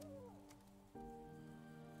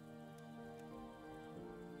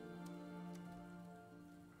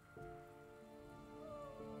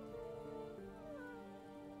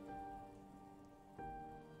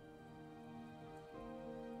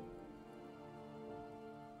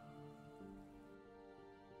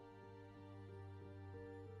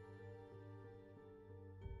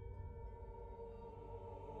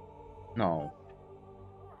 No.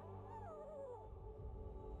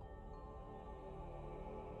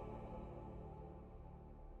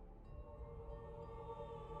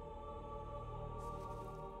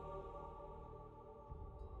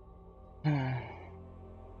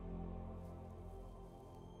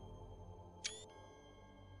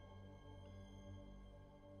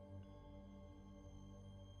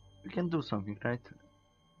 We can do something, right?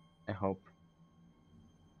 I hope.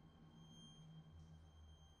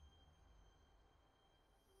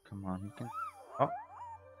 Come on, you can. Oh,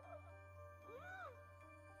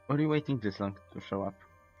 what are you waiting this long to show up?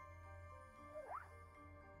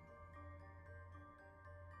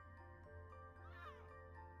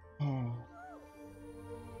 Oh.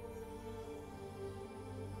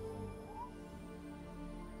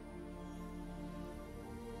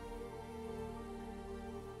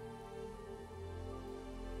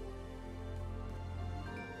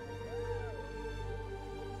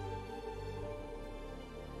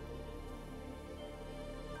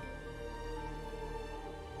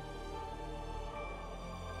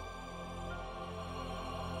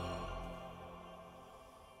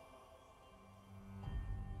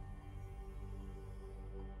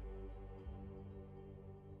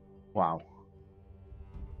 Wow.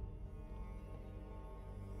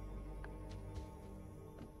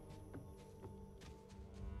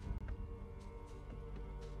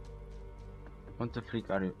 What the freak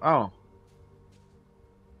are you? Oh,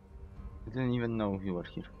 I didn't even know you were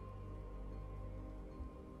here.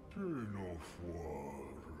 Ten of war,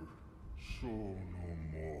 so no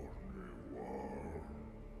more war.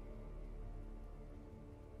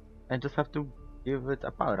 I just have to give it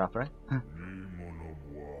a power up, right? Nimon of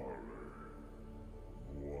war,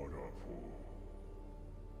 waterfall.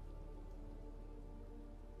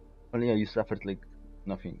 Well, yeah, you suffered like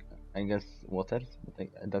nothing. I guess waters, but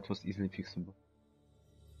that was easily fixable.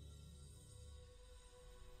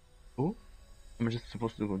 Oh, am I just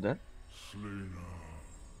supposed to go there? Slina,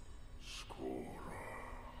 Skora.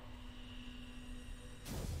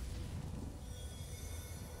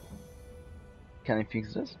 Can I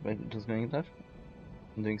fix this by just going there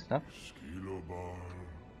and doing stuff? Skilobar,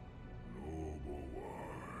 Lobowai.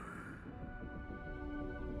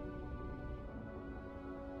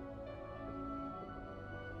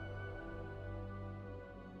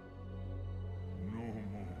 No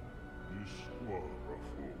more Iswara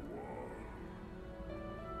for war.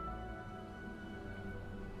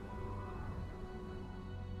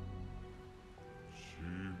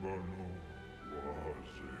 Shibano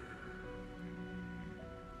Waze.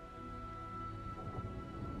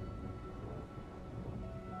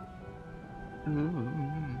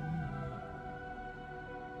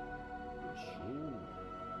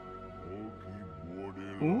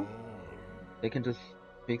 Ooh, I can just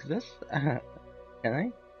fix this? Can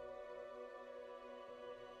I?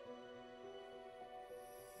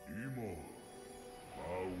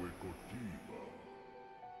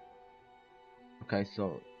 Okay,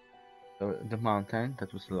 so the mountain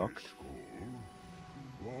that was locked.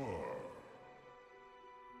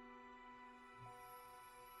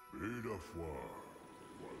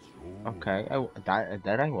 Okay,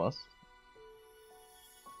 there I was.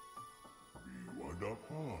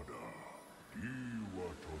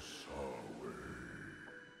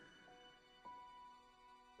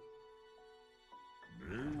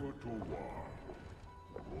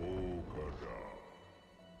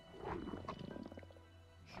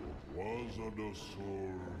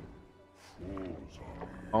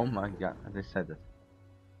 Oh my god, they said it.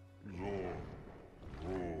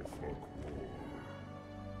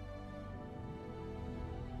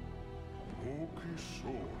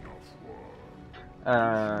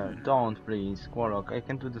 Don't please, Squawk, I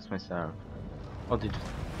can do this myself. Oh,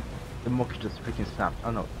 the monkey just freaking snapped.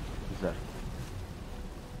 Oh no, it's there.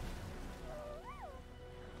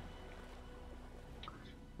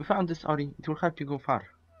 We found this, Ori. It will help you go far.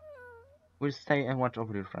 We'll stay and watch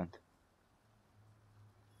over your friend.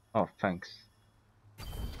 Oh, thanks.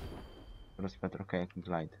 That's better. Okay, I can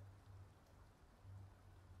glide.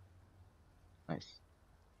 Nice.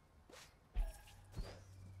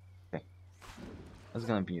 Okay, that's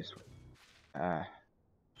gonna be useful. Oh,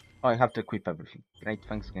 I have to equip everything. Great,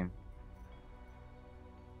 thanks, game.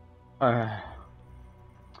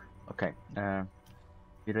 Okay.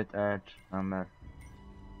 Spirit Edge, Hammer.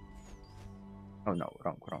 Oh no,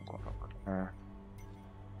 wrong.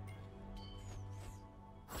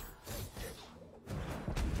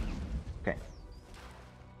 Okay.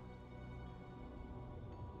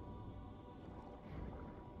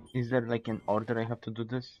 Is there like an order I have to do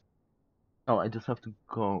this? Oh, I just have to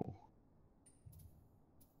go.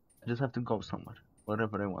 I just have to go somewhere,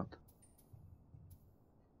 wherever I want.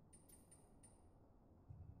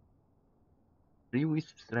 Three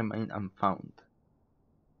wisps remain unfound.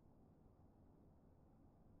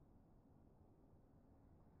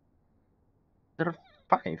 There are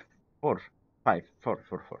five, four, five, four.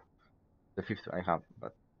 The fifth I have,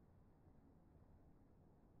 but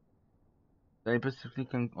I basically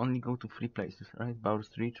can only go to three places, right? Bowers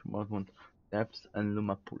Reach, Mormont Depths, and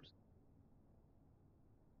Luma Pools.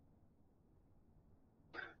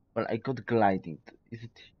 Well, I got gliding. Is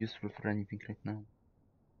it useful for anything right now?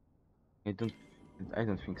 I don't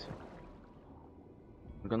think so.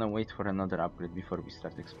 We're gonna wait for another upgrade before we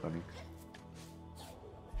start exploring.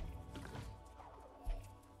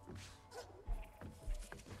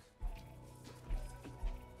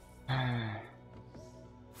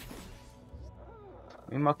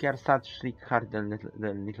 Mimoki are sad, shriek hard the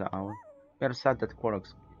little owl. We are sad that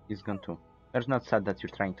Quorox is gone too. We're not sad that you're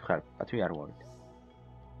trying to help, but we are worried.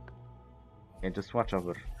 Okay, just watch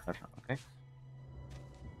over her, okay?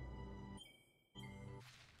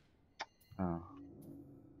 Oh.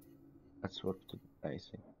 Let's warp to the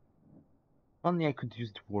place. Only I could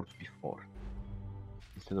use the warp before.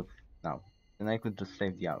 Instead of now. Then I could just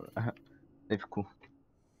save the owl. Save cool.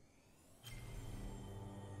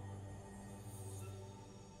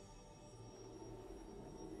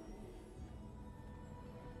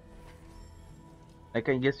 Like,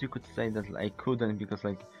 I guess you could say that I couldn't because,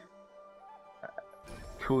 like,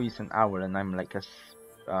 who is an owl and I'm like a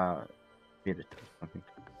spirit or something.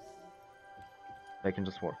 I can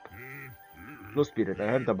just work. No, Spirit, I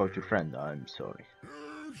heard about your friend. I'm sorry.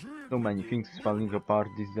 So many things falling apart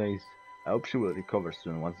these days. I hope she will recover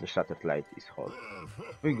soon once the shattered light is whole.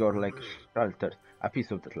 We got like sheltered a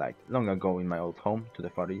piece of that light long ago in my old home to the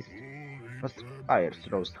far east. But fires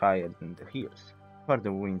rose higher than the hills, where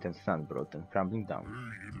the wind and sun brought them crumbling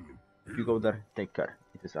down. If you go there, take care.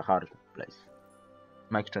 It is a hard place.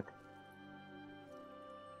 Mic check.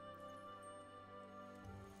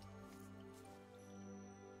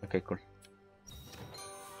 Okay, cool.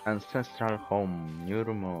 Ancestral home, new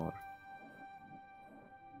rumor.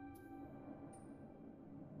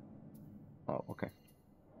 Oh, okay.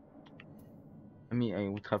 I mean, I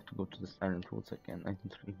would have to go to the Silent Woods again. I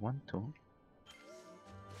don't really want to.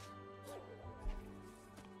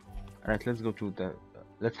 Alright, let's go to the...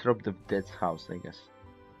 let's rob the dead's house, I guess.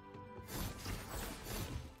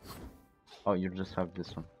 Oh, you just have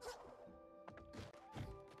this one.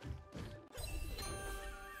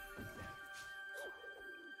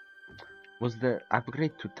 Was the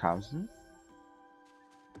upgrade 2000?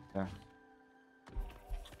 Yeah.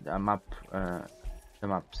 The map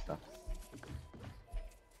stuff.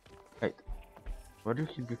 Wait, what did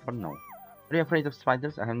you before now? Are you afraid of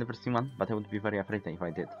spiders? I have never seen one, but I would be very afraid if I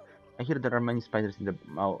did. I hear there are many spiders in the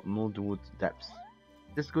Moldwood depths.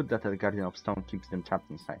 It is good that the Guardian of Stone keeps them trapped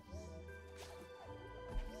inside.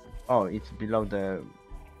 Oh, it's below the...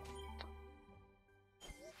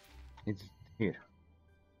 It's here.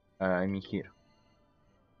 I mean here.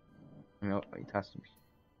 No, it has to be.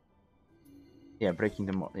 Yeah, breaking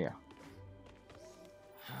the mold, yeah.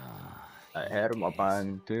 I heard about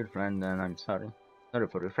to your friend and I'm sorry. Sorry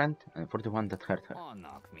for your friend and for the one that hurt her.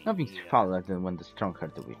 Nothing's fouler than when the strong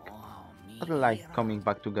hurt the weak. But the light coming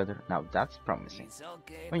back together, now that's promising.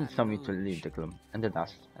 We need something to leave the gloom, and the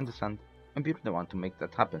dust, and the sun, and be the one to make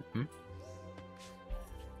that happen, hmm?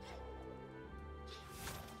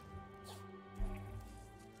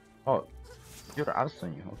 Oh, you're also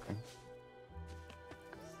new, okay.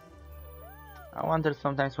 I wonder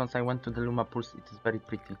sometimes once I went to the Luma Pools, it is very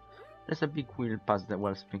pretty. There's a big wheel past the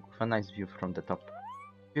wellspring with a nice view from the top.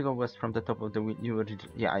 If you go west from the top of the wheel, you will reach...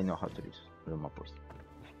 Yeah, I know how to reach Luma Pools.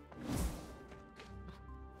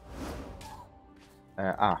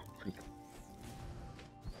 Freak.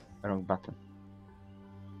 Wrong button.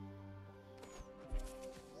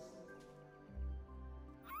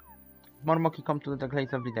 More Moki come to the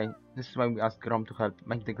glades every day. This is why we ask Grom to help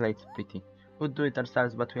make the glades pretty. We would do it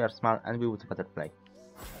ourselves, but we are small and we would better play.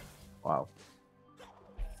 Wow.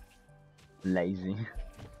 Lazy.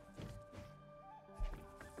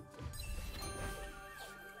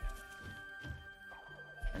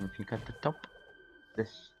 Anything at the top?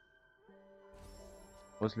 This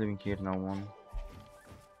was living here, now one.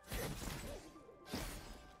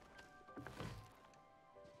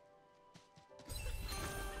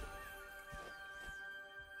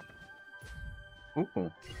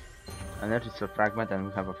 Ooh. Energy cell fragment and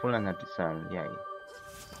we have a full energy cell, yay.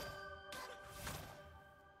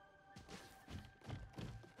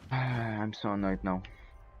 I'm so annoyed now.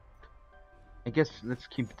 I guess let's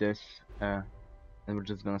keep this, and we're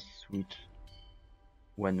just gonna switch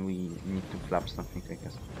when we need to flap something, I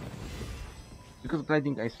guess. Because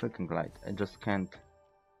gliding I still can glide, I just can't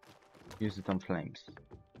use it on flames.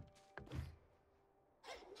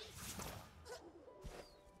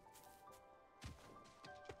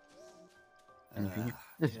 Anything?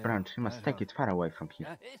 This branch, you must take it far away from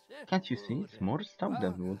here. Can't you see? It's more stone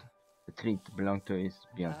than wood. The tree it belonged to is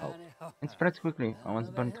beyond hope. And spreads quickly. I once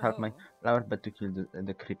burned half my flower bed to kill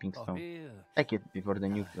the creeping stone. Take it before the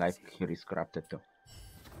new life here is corrupted too.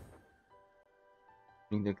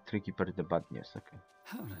 Bring the tree keeper the bad news, okay.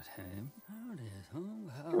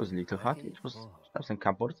 It was little hut, it was shelves and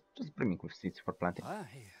cupboards, just brimming with seeds for planting.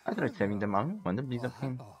 I tried saving them all when the blizzard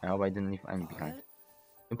came. I hope I didn't leave any behind.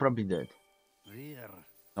 You probably did.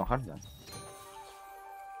 No hard done.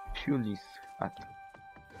 Pulis hut.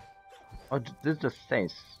 Oh, this just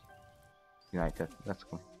says United. That's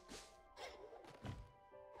cool.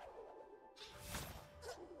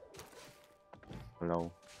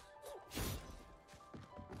 Hello.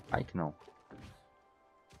 Like no.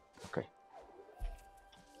 Okay.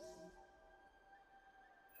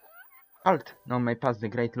 Halt! Now may pass the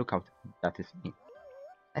great lookout. That is me.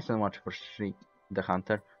 I stand watch for Shriek the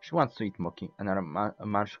hunter. She wants to eat Moki, and a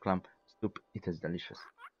marsh clam soup. It is delicious.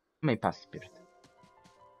 May pass, spirit.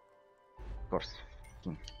 Of course.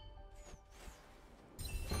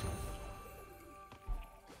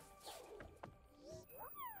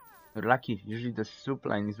 You're lucky. Usually the soup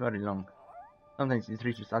line is very long. Sometimes it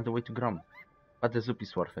reaches all the way to Grom. But the soup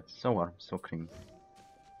is worth it. So warm, so creamy.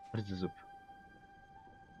 Where's the soup?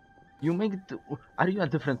 You make it. Are you a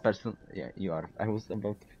different person? Yeah, you are. I was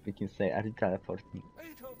about to freaking say, are you teleporting?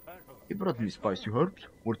 You brought me spicy herbs?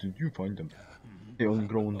 Where did you find them? They only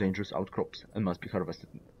grow on dangerous outcrops and must be harvested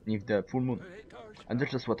beneath the full moon. And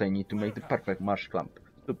that's just what I need to make the perfect marsh clump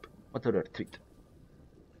soup. What a rare treat.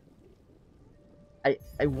 I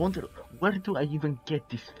wonder, where do I even get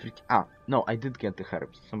this freak? Ah, no, I did get the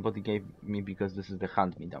herbs. Somebody gave me because this is the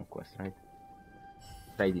hand-me-down quest, right?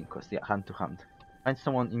 Trading quest, yeah, hand to hand. Find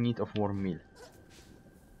someone in need of warm meal.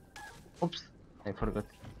 Oops, I forgot.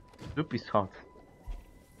 Soup is hot.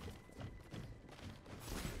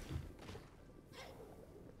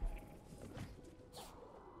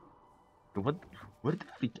 What? Where the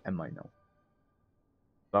freak am I now?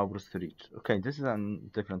 Bowers to reach. Okay, this is a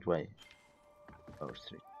different way. Bowers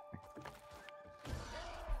to reach.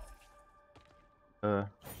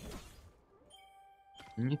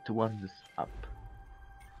 You need to warm this up.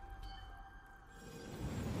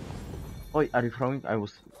 Oi, are you throwing? I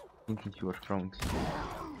was thinking you were throwing.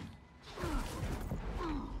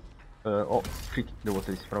 Oh, freak, the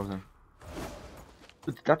water is frozen.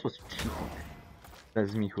 But that was cheating.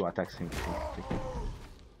 That's me who attacks him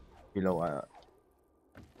below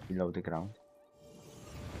below the ground.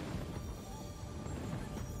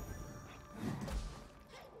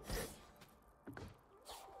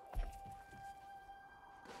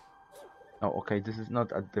 Oh, okay, this is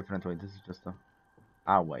not a different way, this is just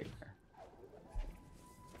a way.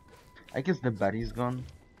 I guess the berry is gone.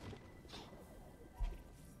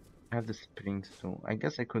 I have the springs too. I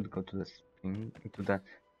guess I could go to the spring, to the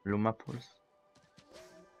Luma pools.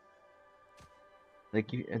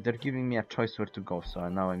 They're giving me a choice where to go, so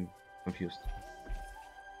now I'm confused.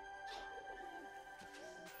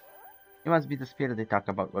 You must be the spirit they talk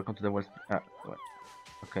about. Welcome to the world.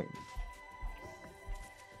 Okay.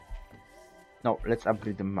 No, let's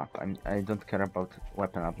upgrade the map. I don't care about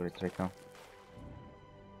weapon upgrades right now.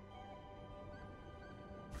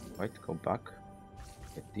 Right, go back.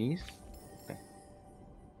 Get these. Okay.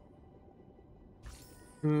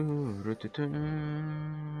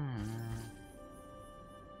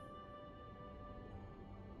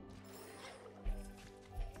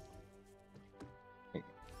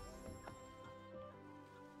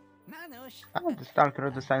 Ah, the Stalker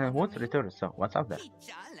of the Silent Woods returns. So, what's up there?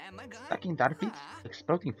 Stacking dark pits?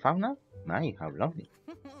 Exploding fauna? My, how lovely.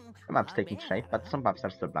 The map's taking shape, but some maps are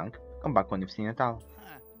still blank. Come back when you've seen it all.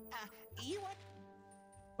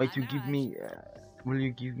 Wait, you give me... will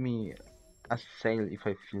you give me a sale if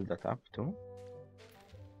I fill that up too?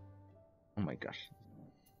 Oh my gosh.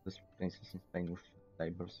 This place is insane with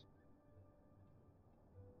labels.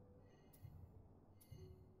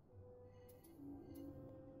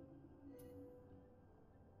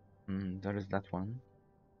 There is that one.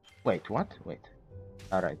 Wait, what? Wait.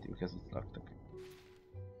 Alright, because it's locked. Okay.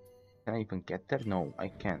 Can I even get there? No, I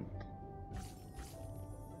can't.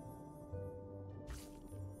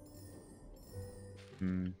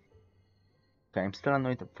 Okay, I'm still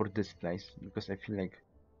annoyed for this place because I feel like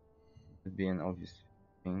it'd be an obvious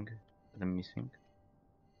thing that I'm missing.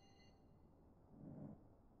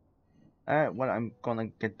 Well, I'm gonna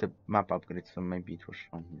get the map upgrade, so maybe it will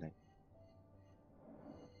show me like.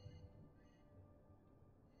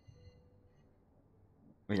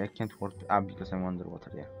 Wait, I can't warp up because I'm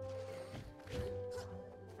underwater, yeah.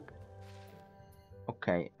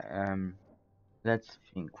 Okay, let's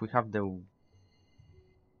think. We have the...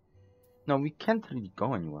 No, we can't really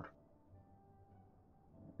go anywhere.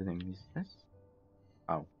 Did I miss this?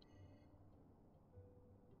 Oh.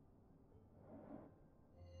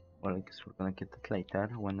 Well, I guess we're gonna get it later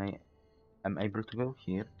when I am able to go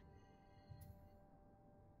here.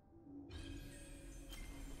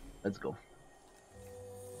 Let's go.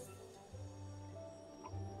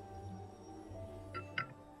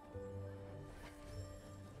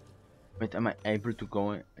 Wait, am I able to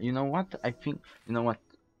go? You know what? I think... You know what?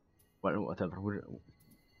 Well, whatever.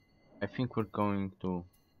 I think we're going to...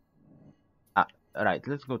 Ah, right.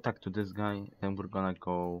 Let's go talk to this guy. Then we're gonna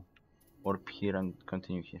go warp here and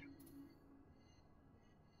continue here.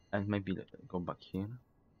 And maybe go back here.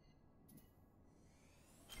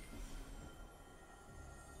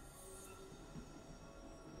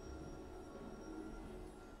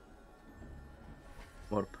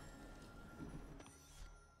 Warp.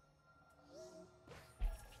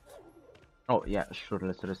 Oh, yeah, sure.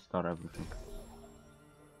 Let's restore everything.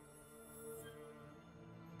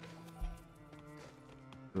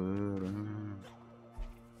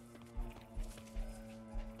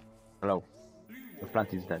 Hello. The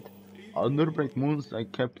plant is dead. Under bright moons, I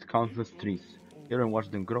kept countless trees. here and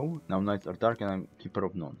watch them grow. Now nights are dark and I'm keeper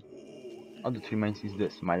of none. All that remains is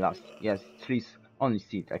this, my last. Yes, trees only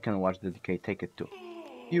seed. I can watch the decay, take it too.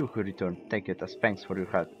 You who returned, take it as thanks for your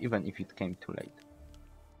help, even if it came too late.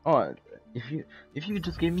 Oh, if you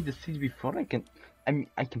just gave me the seed before, I can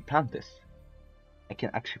plant this. I can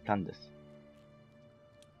actually plant this.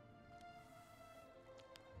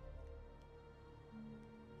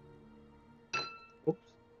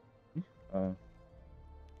 Oops.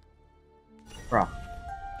 Bruh.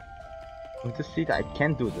 With the seed, I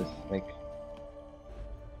can do this. Like,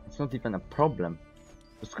 it's not even a problem.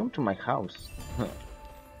 Just come to my house.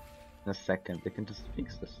 In a second, they can just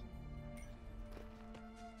fix this.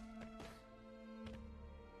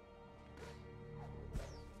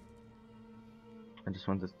 I just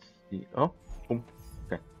wanted to see. Oh, boom.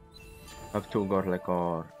 Okay. I have two garlic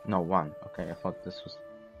or no one. Okay, I thought this was.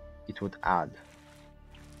 It would add.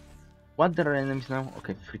 What, there are enemies now?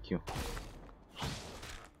 Okay, freak you.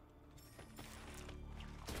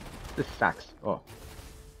 This sucks. Oh,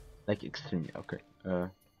 like extremely. Okay.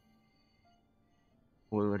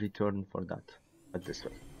 We'll return for that, but this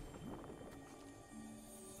way.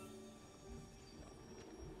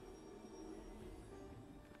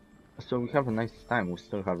 So we have a nice time. We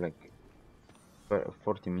still have like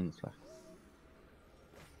 40 minutes left.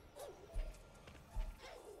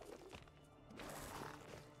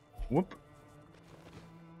 Whoop.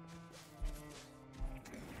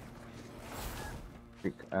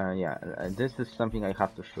 Yeah, this is something I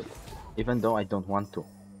have to shoot, even though I don't want to.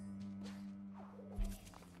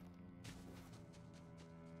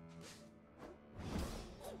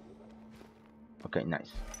 Okay,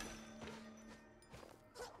 nice.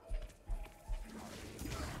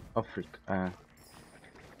 Oh freak.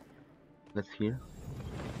 Let's heal.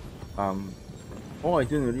 Oh, I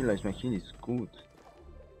didn't realize my heal is good.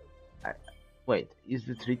 Wait, is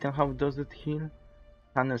it written how does it heal?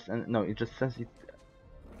 Thanos and no, it just says it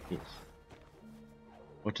heals.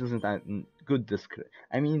 Which isn't a good description.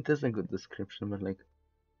 I mean, it is a good description, but like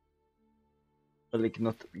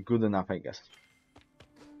not good enough, I guess.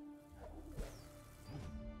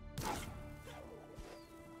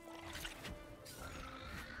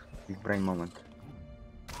 Big brain moment.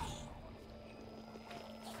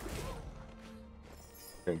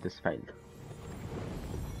 Okay, this failed.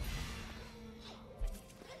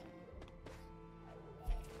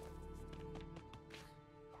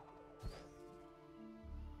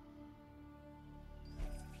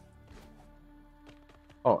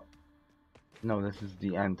 Oh, no, this is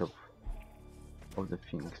the end of the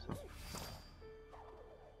thing, so.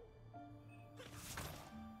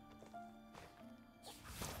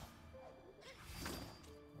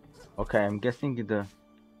 Okay, I'm guessing the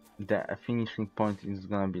finishing point is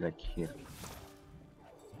gonna be like here.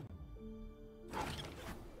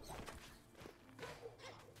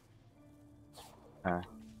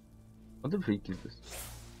 What the freak is this?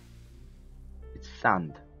 It's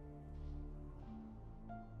sand.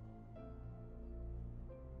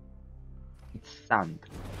 It's sand.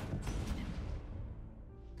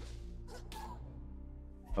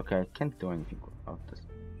 Okay, I can't do anything about this.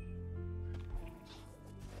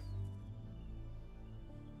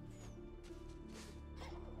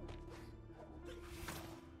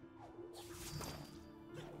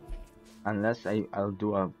 Unless I'll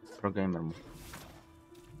do a pro gamer move.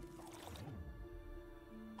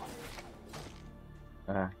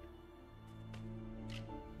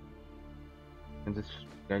 Can this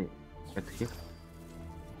guy get here?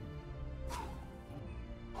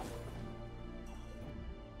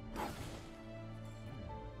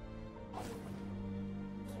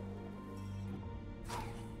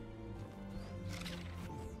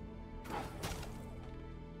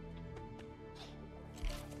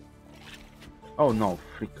 Oh no,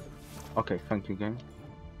 freak. Okay, thank you, game.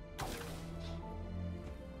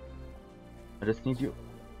 I just need you.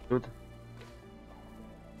 Good.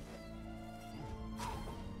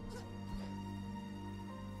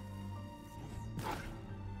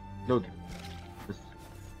 Dude. Just...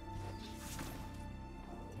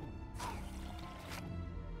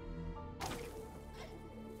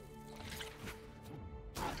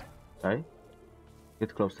 Okay.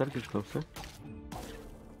 Get closer, get closer.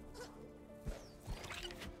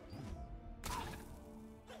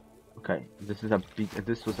 Okay, this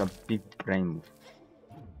was a big brain move.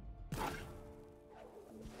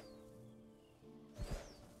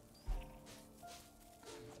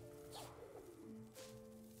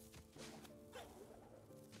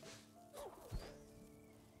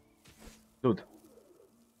 Dude.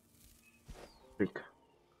 Freak.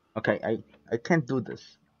 Okay, I can't do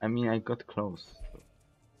this. I mean, I got close to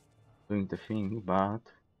doing the thing, but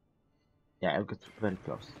Yeah, I got very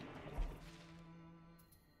close.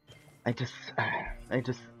 I just,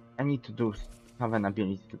 I need to have an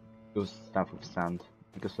ability to do stuff with sand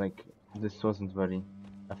because like this wasn't very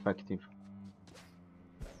effective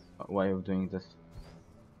way of doing this,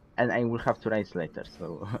 and I will have to race later,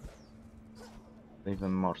 so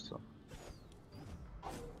even more so.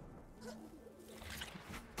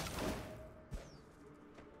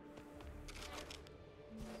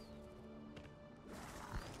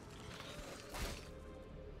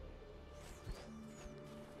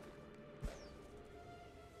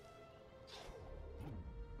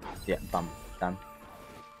 Yeah, bam, done.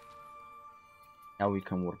 Now we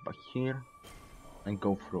can work back here and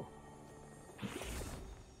go through.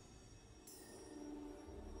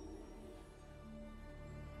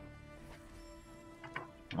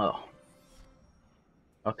 Oh,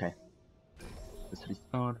 okay. Let's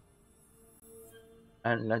restore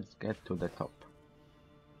and let's get to the top.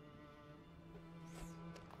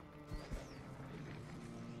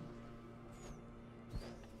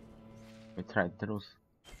 We tried those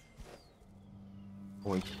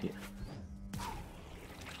way here.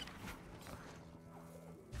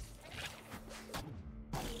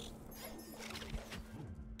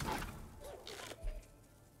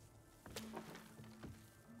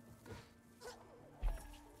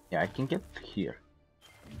 Yeah, I can get here.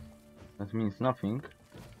 That means nothing,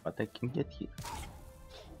 but I can get here.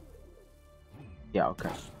 Yeah,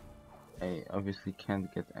 okay. I obviously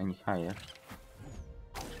can't get any higher.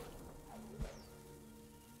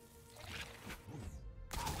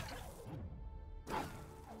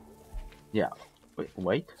 Yeah,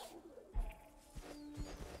 wait.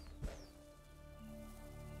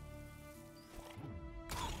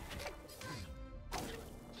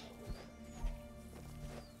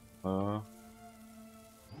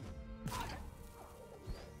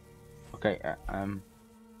 Okay,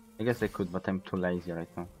 I guess I could, but I'm too lazy right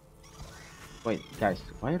now. Wait, guys,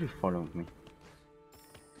 why are you following me?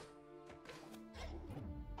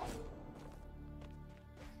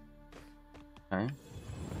 Okay.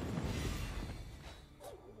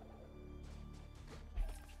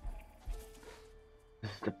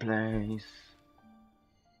 This is the place.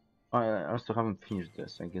 Oh, I also haven't finished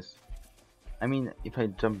this, I guess. I mean, if I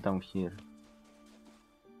jump down here,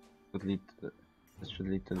 it lead to this should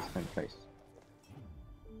lead to the same place.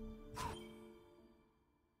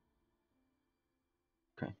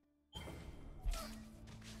 Okay.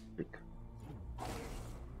 Click.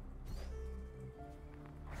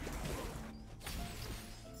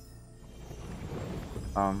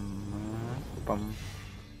 Bum.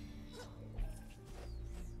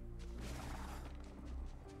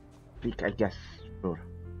 Click, I guess. Sure.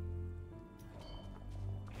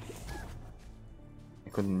 I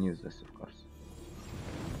couldn't use this, of course.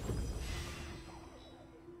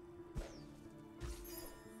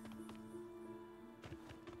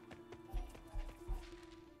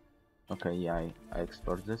 Okay, yeah, I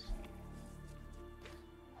explored this.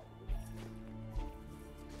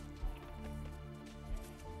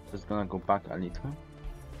 Just gonna go back a little.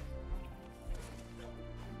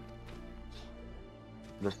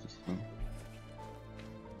 Just to see.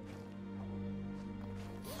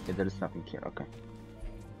 Okay, there is nothing here, okay.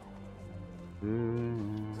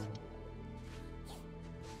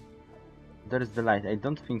 There is the light. I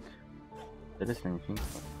don't think there is anything.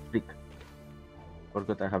 Click.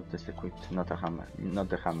 Forgot I have this equipped, not a hammer, not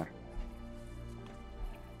the hammer.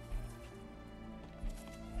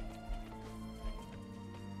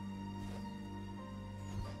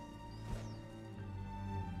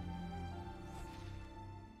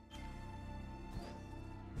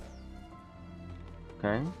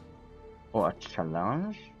 Okay. Oh, a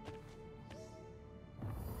challenge?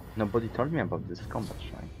 Nobody told me about this combat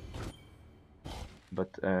shrine. But,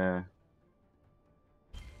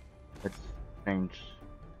 that's strange.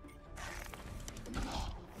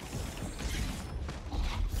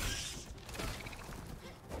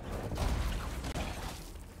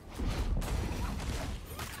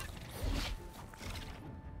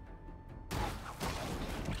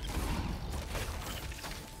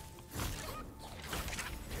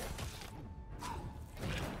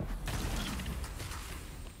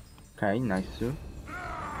 Okay, nice too.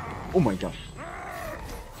 Oh my gosh.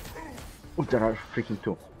 Oh, there are freaking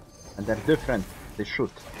two. And they're different. They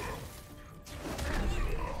shoot.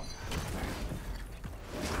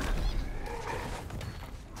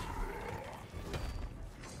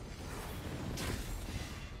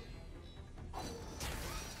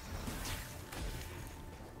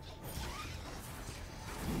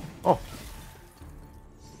 Oh.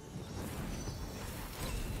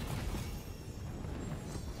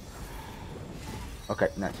 Okay,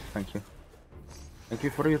 nice. Thank you. Thank you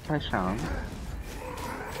for your patience.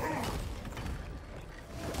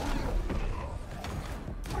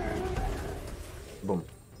 Boom.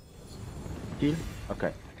 Kill?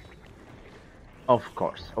 Okay. Of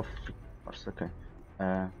course. Of course. Okay.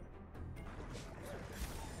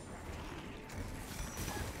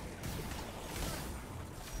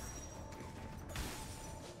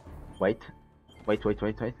 Wait. Wait.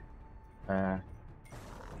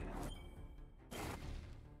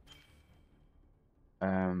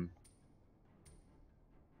 Um.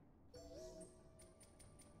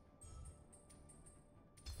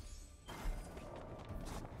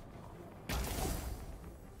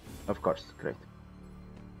 Of course. Great.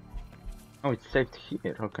 Oh, it's saved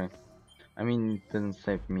here. Okay. I mean, it doesn't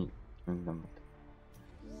save me doing them.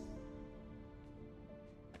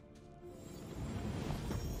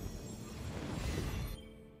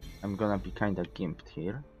 I'm gonna be kinda gimped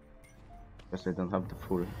here because I don't have the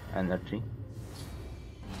full energy.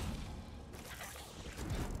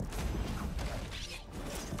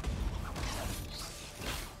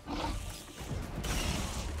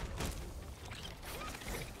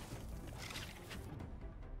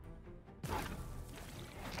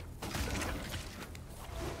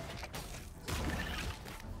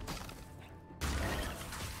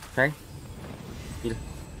 Okay. Heal.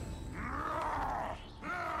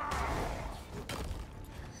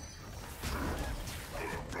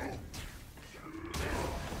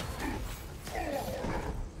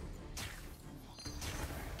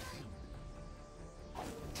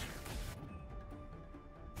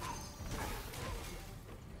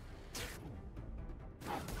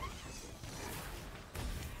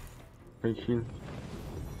 Okay, heal.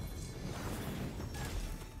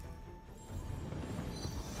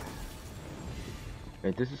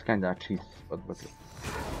 Okay, this is kinda a cheese spot, but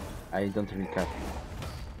I don't really care.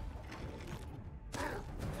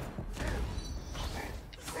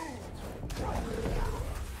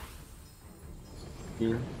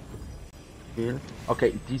 Heal. Heal.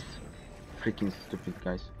 Okay, these freaking stupid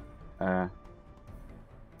guys.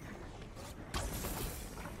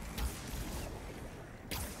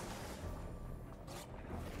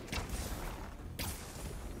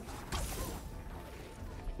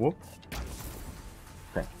 Whoop.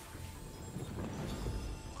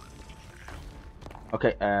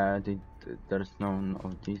 Okay. Okay, there's none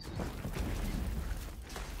of these. So.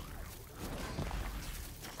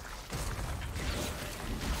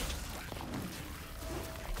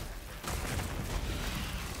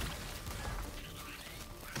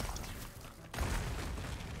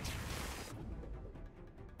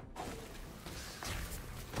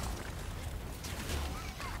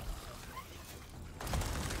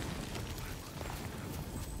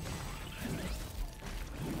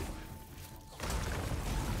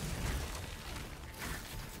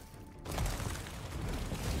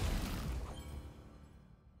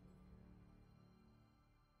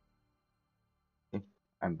 Okay,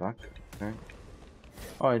 I'm back. Okay.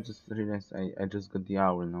 Oh, I just realized I just got the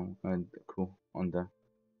owl now and cool on the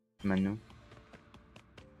menu.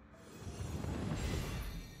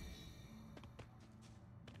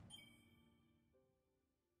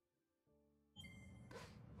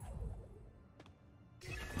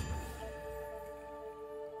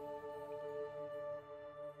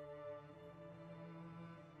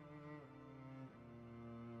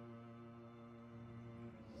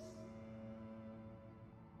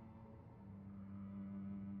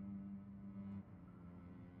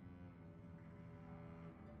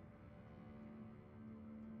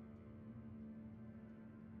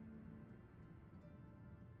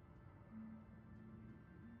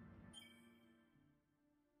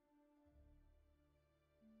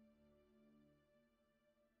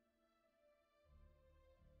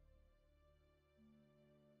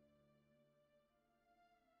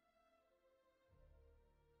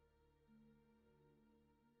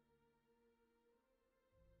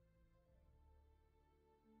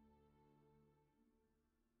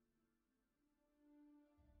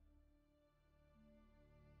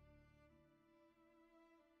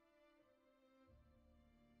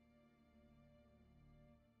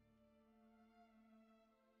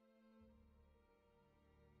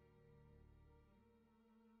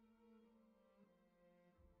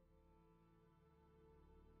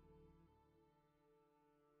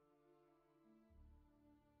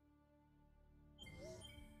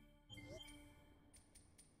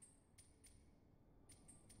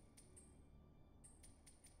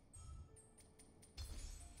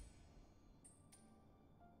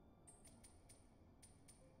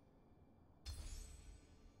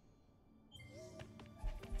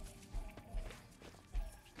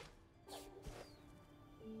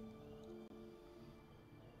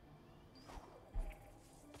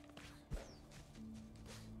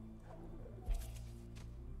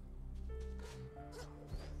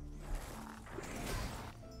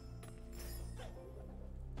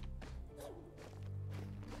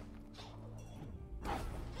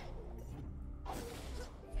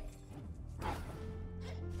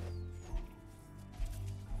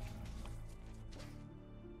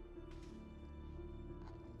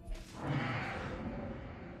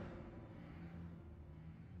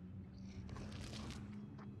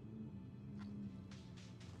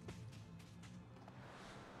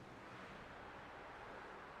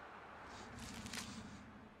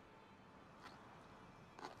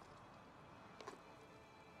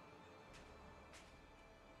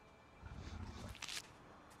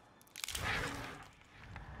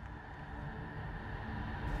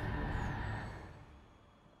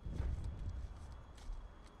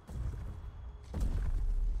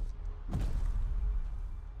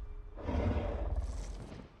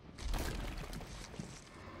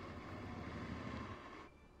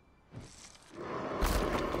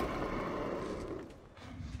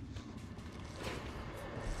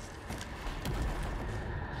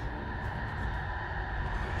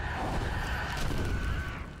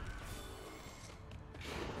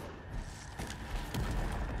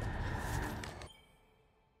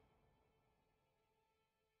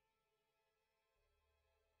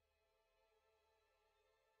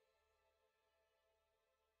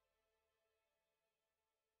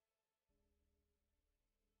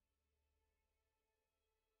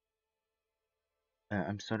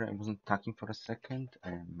 I'm sorry, I wasn't talking for a second,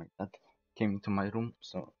 and my dad came into my room,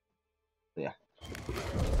 so yeah.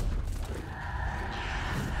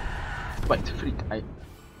 Wait, freak, I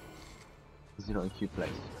zero IQ place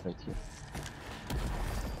right here.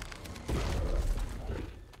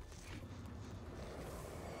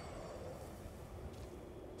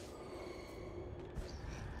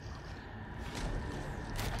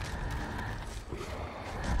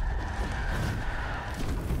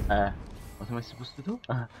 What am I supposed to do?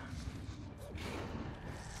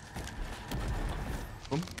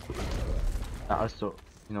 Boom. Also,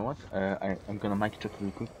 you know what? I'm gonna mic check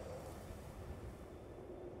real quick.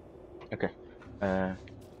 Okay.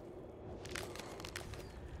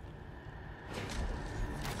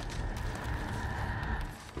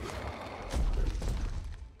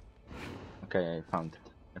 Okay, I found it.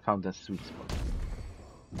 I found the sweet spot.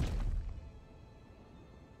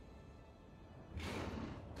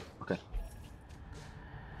 Okay.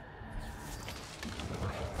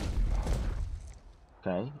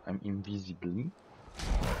 Okay, I'm invisible.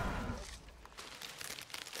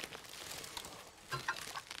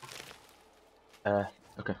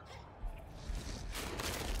 Okay.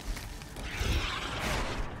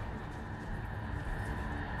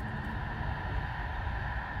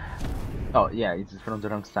 Oh, yeah, it's from the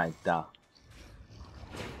wrong side, duh.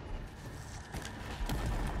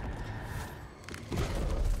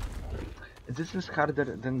 This is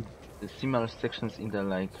harder than the similar sections in the,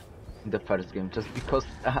 like, in the first game, just because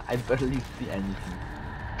I barely see anything.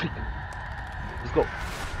 Let's go.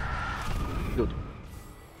 Good.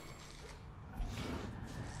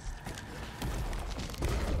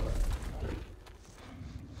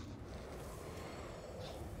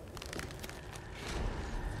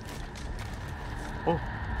 Oh.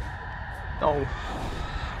 No.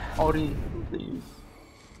 Ori, please.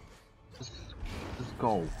 Just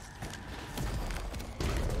go.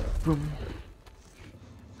 Boom.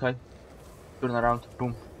 Okay. Turn around.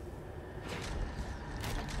 Boom.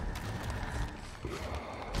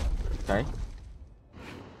 Okay.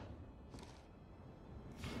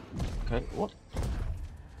 Okay. What?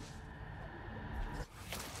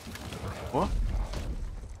 What?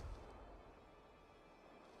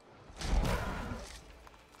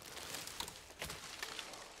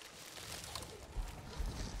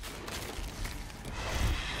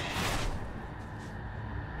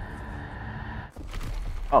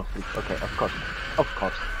 Oh, freak. Okay, of course. Of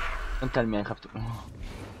course. Don't tell me I have to...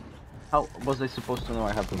 How was I supposed to know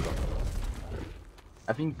I have to go?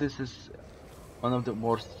 I think this is one of the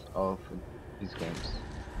worst of these games.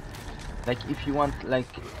 Like, if you want, like,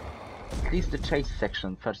 at least the chase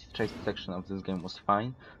section, first chase section of this game was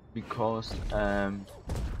fine, because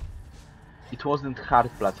it wasn't hard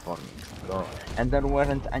platforming, so, and there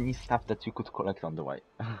weren't any stuff that you could collect on the way.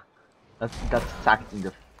 that sucked in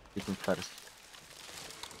the freaking first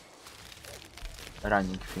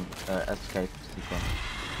running thing, escape sequence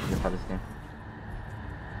in the first game.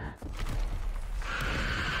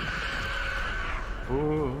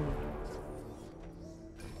 Ooh.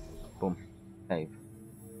 Boom. Save.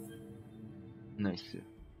 Nice.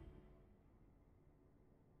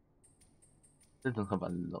 They don't have a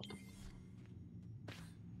lot of...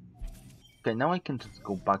 Okay, now I can just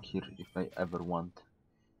go back here if I ever want.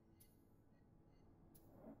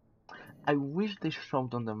 I wish they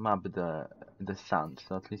showed on the map the sun,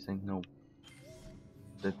 so at least I know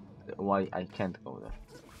that why I can't go there.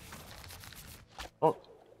 Oh,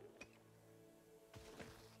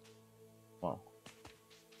 wow,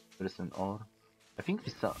 there's an ore. I think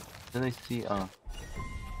we saw. Then I see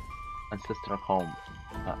ancestral home.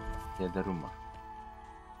 Yeah, the rumor.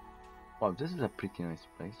 Wow, this is a pretty nice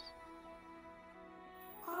place.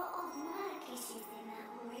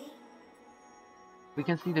 We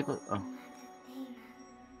can see the go. Oh,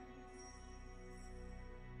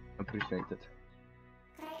 appreciate it.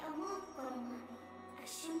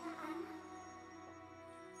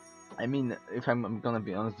 I mean, if I'm gonna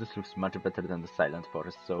be honest, this looks much better than the Silent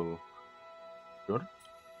Forest, so... Sure.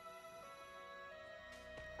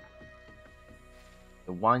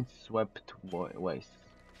 The windswept waste.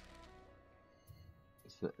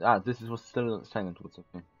 This was still Silent Woods,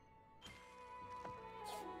 okay.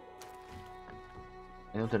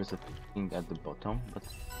 I know there is a thing at the bottom, but...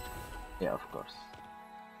 Yeah, of course.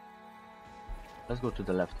 Let's go to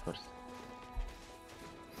the left first.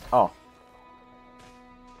 Oh!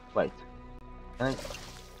 Wait. Can I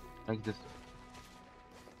make this?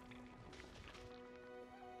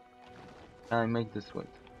 Can I make this? Wait.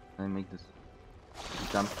 Can I make this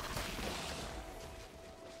jump?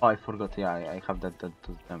 Oh, I forgot. Yeah, I have that does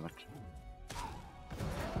damage.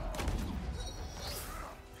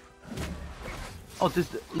 Oh,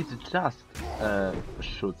 this is just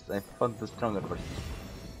shoots. I thought the stronger version,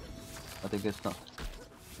 but I guess not.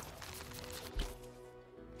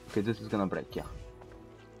 Okay, this is gonna break, yeah.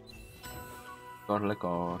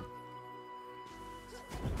 Or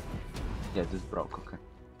yeah, this broke. Okay.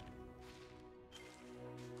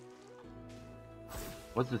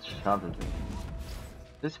 What's this shadow doing?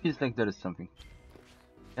 This feels like there is something.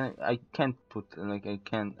 I can't put like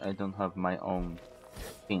I don't have my own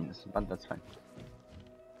pins, but that's fine.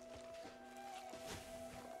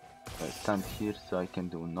 I stand here so I can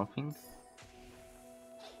do nothing.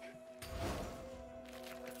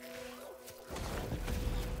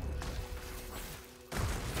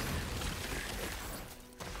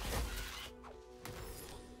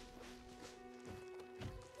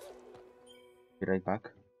 Be right back.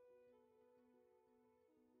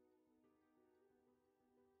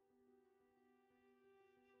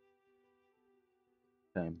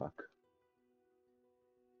 I'm back.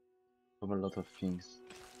 Have a lot of things.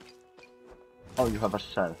 Oh, you have a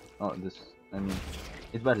shell. Oh, this. I mean,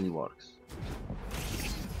 it barely works.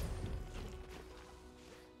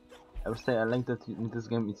 I would say I like that in this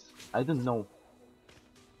game. It's I don't know,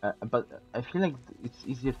 but I feel like it's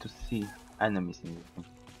easier to see enemies in this game.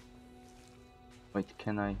 Wait,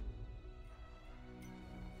 can I?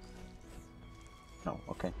 No.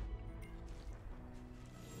 Okay.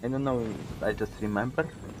 I don't know if I just remember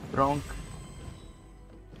wrong.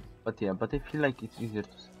 But yeah, but I feel like it's easier to...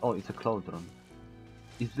 Oh, it's a cloud run.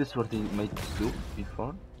 Is this where they made soup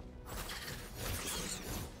before?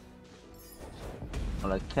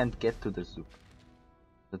 Well, I can't get to the soup.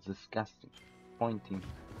 That's disgusting. Pointing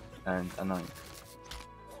and annoying.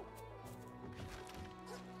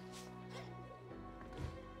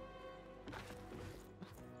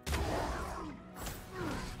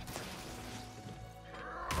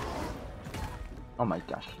 Oh my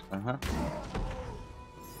gosh.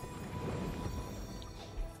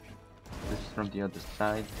 This is from the other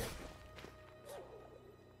side.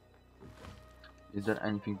 Is there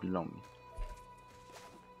anything below me?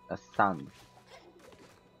 A sand.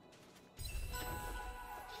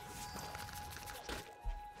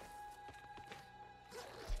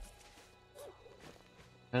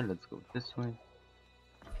 Okay, let's go this way.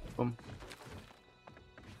 Boom.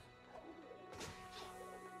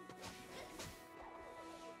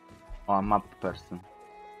 Oh, a map person.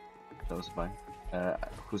 Close by.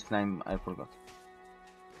 Whose name I forgot.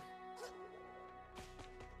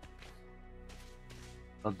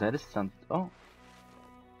 Oh, there is some... Oh.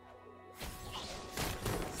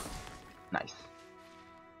 Nice.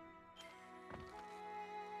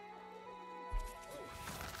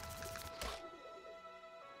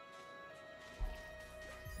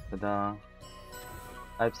 Ta-da.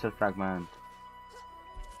 Type cell fragment.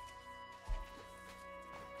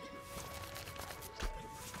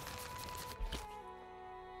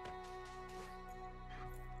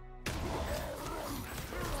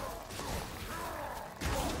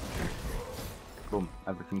 Boom,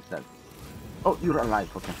 everything's dead. Oh, you're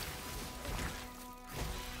alive, okay.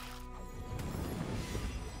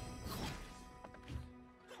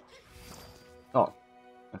 Oh,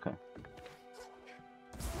 okay.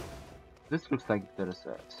 This looks like there is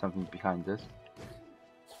something behind this.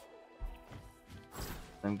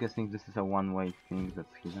 I'm guessing this is a one-way thing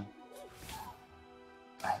that's hidden.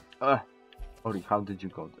 Ori, how did you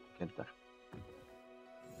get there?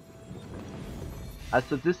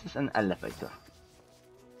 So this is an elevator.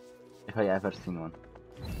 If I ever seen one.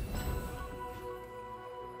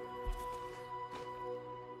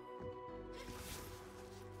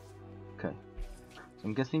 Okay. So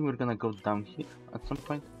I'm guessing we're gonna go down here at some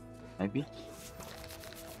point. Maybe?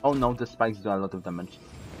 Oh no, the spikes do a lot of damage.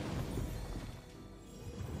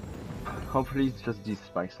 Hopefully it's just these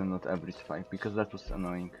spikes and not every spike, because that was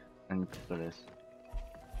annoying. And it still is.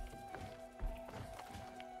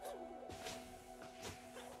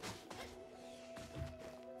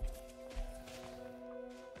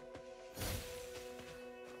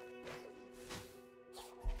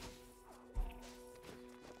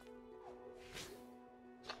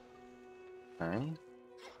 Okay.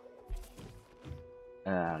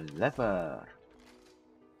 Lever.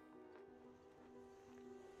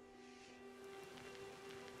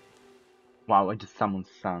 Wow, I just summoned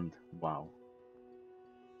sand. Wow.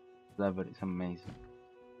 Lever is amazing.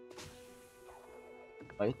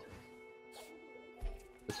 Wait.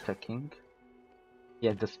 Just checking.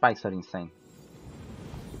 Yeah, the spikes are insane.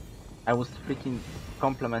 I was freaking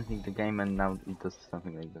complimenting the game and now it does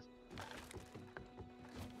something like this.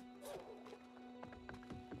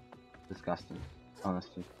 Disgusting,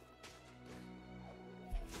 honestly.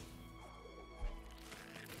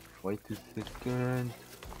 Wait a second.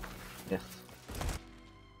 Yes.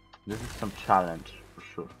 This is some challenge for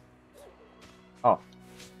sure. Oh.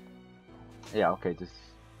 Yeah, okay, this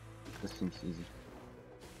seems easy.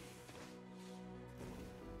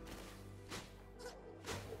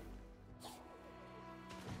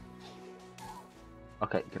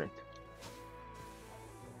 Okay, great.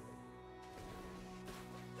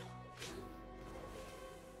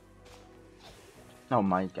 Oh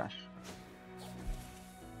my gosh.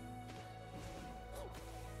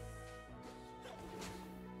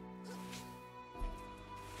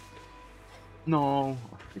 No, oh,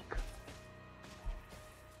 freak.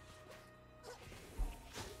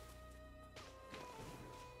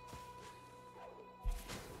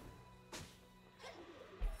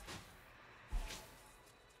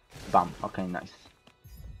 Bam. Okay, nice.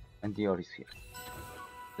 And the ore is here.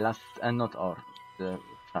 Last, and not ore, the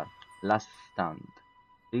chart. Last stand.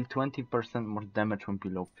 Deal 20% more damage when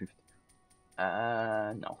below 50.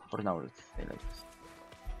 No. For now, let's stay like this.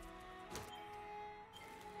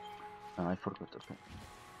 I forgot. Okay.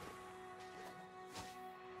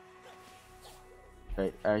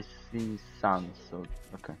 Okay, I see sun, so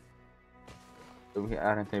okay. So we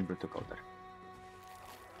aren't able to go there.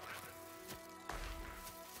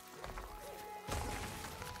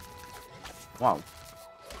 Wow.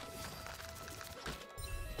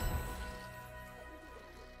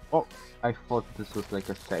 Oh, I thought this was like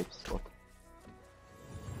a safe spot.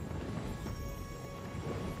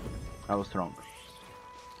 I was wrong.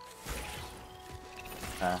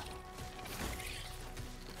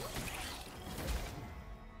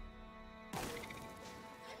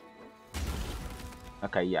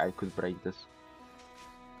 Okay, yeah, I could break this.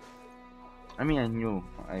 I mean, I knew.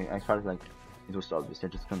 I felt like it was obvious. I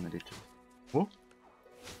just couldn't reach it. Who?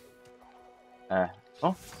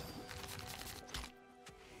 Oh?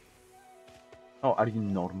 Oh, are you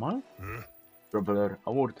normal? Traveler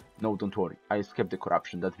Award. No, don't worry. I escaped the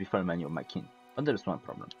corruption that befell many of my kin. But there is one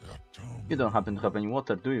problem. You don't happen to have any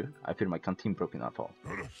water, do you? I fear my canteen broken at all.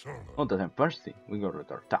 Not that I'm thirsty. We got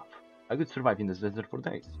rather tough. I could survive in this desert for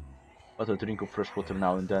days. But a drink of fresh water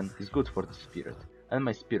now and then is good for the spirit. And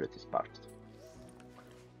my spirit is parched.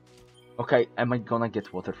 Okay, am I gonna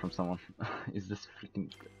get water from someone? Is this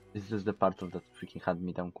the part of that freaking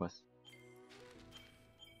hand-me-down quest?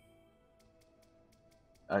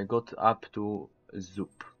 I got up to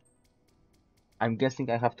Zoop. I'm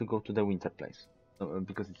guessing I have to go to the winter place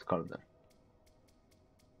because it's colder.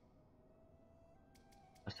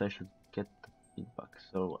 So I should get the feedback.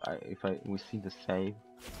 So if we see the save,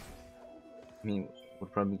 I mean we're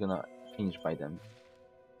probably gonna finish by then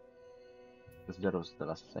because that was the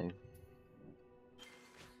last save.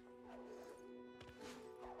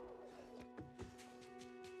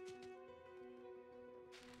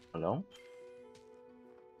 Hello?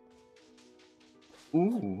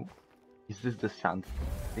 Ooh, is this the sand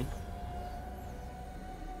tree?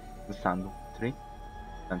 The sand tree?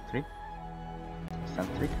 Sand tree? Sand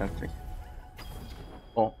tree? Sand tree?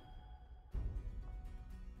 Oh.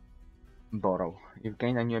 Borrow. You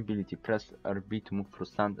gain a new ability. Press RB to move through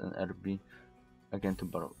sand and RB again to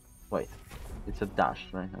borrow. Wait. It's a dash,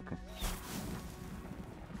 right? Okay.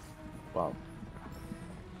 Wow.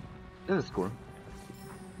 This is cool.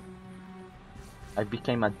 I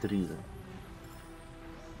became a drill.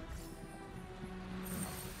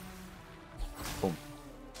 Boom.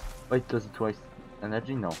 Wait, does it waste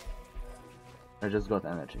energy? No. I just got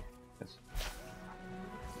energy. Yes.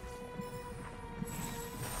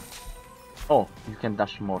 Oh, you can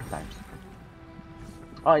dash more times.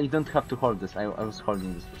 Oh, you don't have to hold this. I was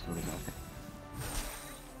holding this for some reason. Okay.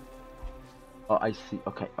 Oh, I see.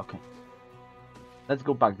 Okay, okay. Let's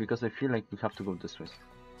go back because I feel like we have to go this way.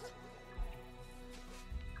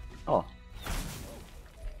 Oh.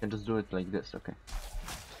 I can just do it like this. Okay.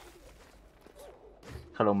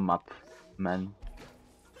 Hello, map man.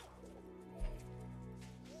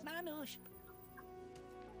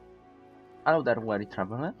 Hello there, weary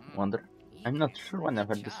traveler. Wonder. I'm not sure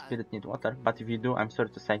whenever the spirit needs water, but if you do, I'm sorry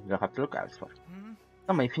to say you'll have to look elsewhere.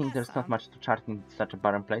 Some may think there's not much to chart in such a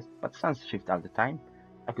barren place, but suns shift all the time.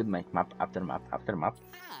 I could make map after map after map.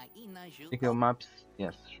 Take your maps?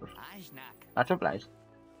 Yes, sure. Much obliged.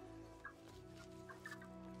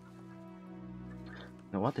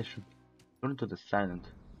 Now what I should turn to the silent.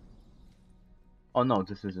 Oh no,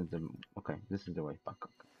 this isn't the okay, this is the way back.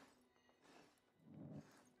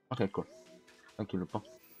 Okay, cool. Thank you, Lupo.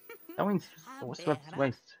 That means swept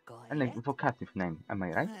waste. An evocative name, am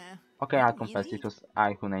I right? Okay, I'll confess it was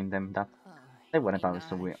I who named them that. They weren't always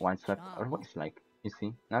so windswept or waste-like. You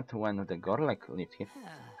see, not when the Gorlek lived here.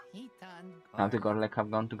 Now the Gorlek have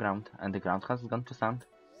gone to ground, and the ground has gone to sand.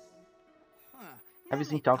 Have you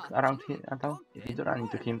seen Talk around here at all? If you do run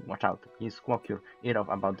into him, watch out. He'll squawk your ear off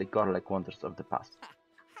about the godlike wonders of the past.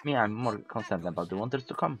 Me, I'm more concerned about the wonders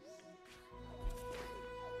to come.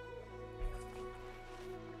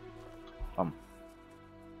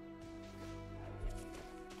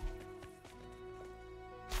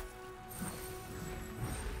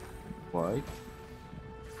 Wait.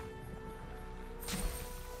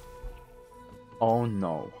 Oh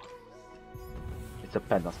no. It's a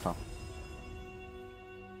pedestal.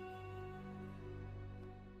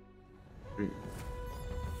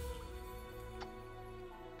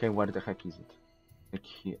 Okay, where the heck is it? Like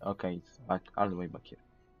here. Okay, it's back all the way back here.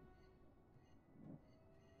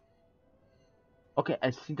 Okay, I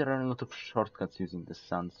see there are a lot of shortcuts using the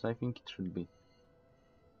sun, so I think it should be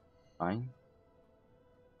fine.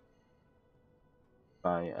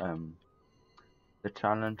 By the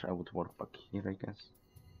challenge, I would work back here, I guess.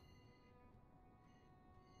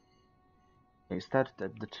 Okay, start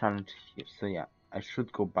at the challenge here. So yeah, I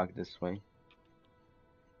should go back this way.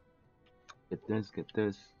 Get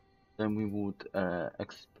this. Then we would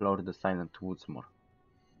explore the Silent Woods more.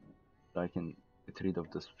 So I can get rid of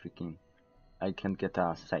this freaking... I can get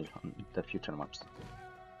a save on the future maps.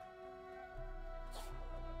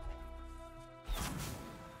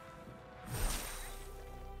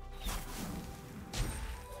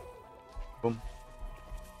 Boom.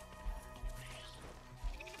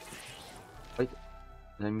 Wait,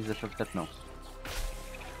 let me use the shortcut now.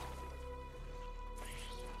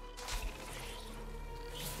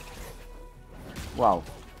 Wow,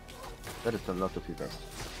 there is a lot of you guys.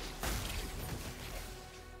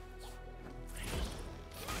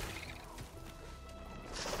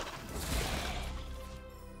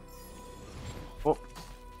 Oh.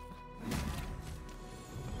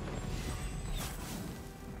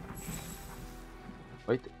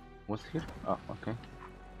 Wait, what's here? Oh, okay.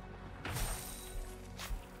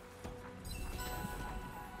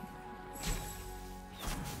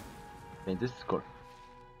 Okay, this is cool.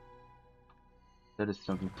 There is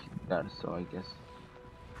something there, so I guess.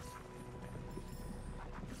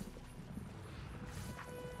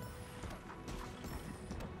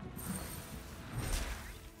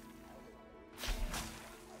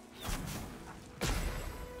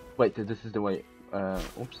 Wait, this is the way.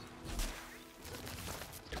 Oops.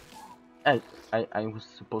 I was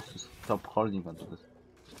supposed to stop holding onto this.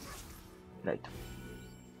 Right.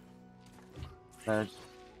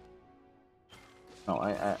 No,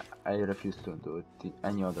 I refuse to do it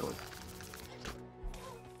any other way.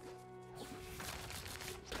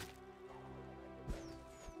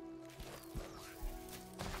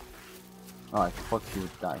 Oh, I thought he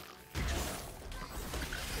would die.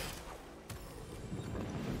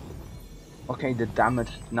 Okay, the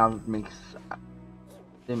damage now makes...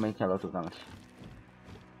 They make a lot of damage.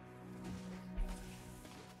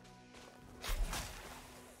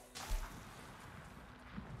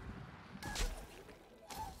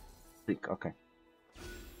 Freak, okay.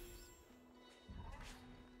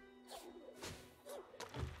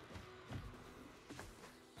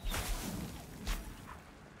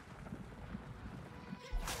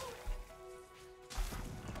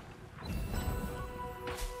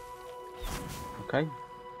 Okay.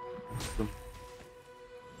 Boom.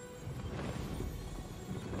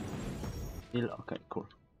 Heal, okay, cool.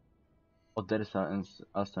 Oh, there is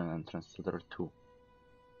also an entrance, so there are two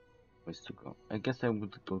ways to go. I guess I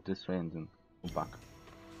would go this way and then go back.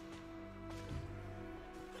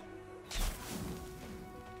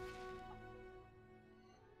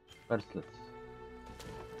 First, let's...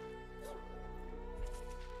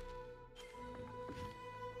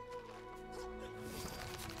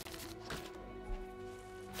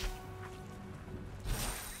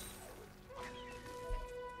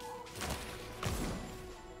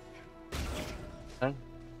 Okay.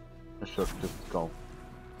 Let's just go.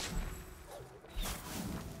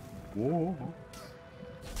 Whoa.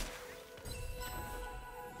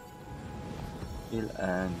 Heal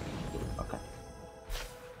and heal, okay.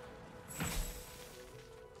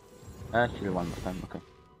 Actually, one more time, okay.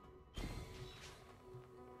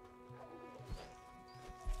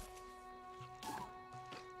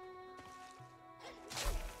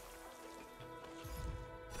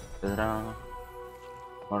 Ta-da!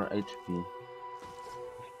 More HP.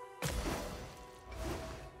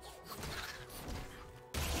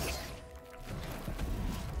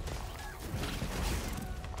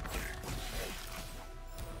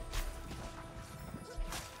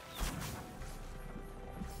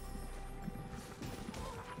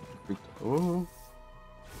 Oh, of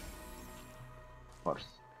course.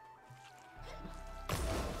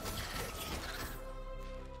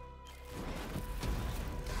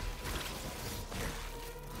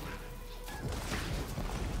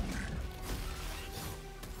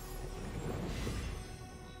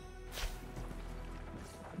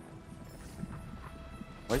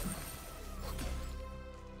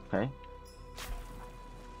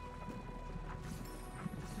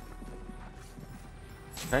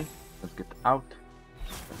 Okay, let's get out.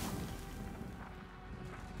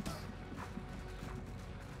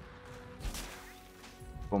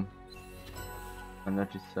 Boom.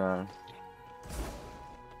 Energy cell.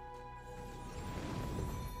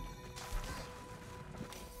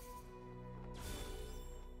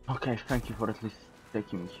 Okay, thank you for at least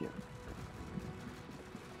taking me here.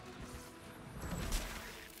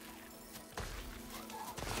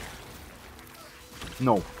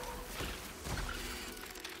 No.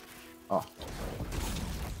 Oh.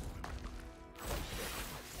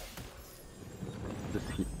 This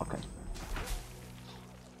hit, okay.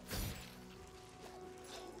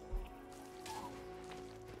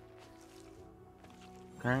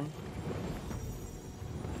 Okay.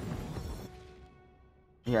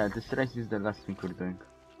 Yeah, this race is the last thing we're doing.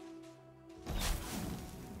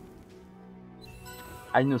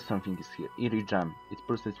 I knew something is here. Eerie Gem. It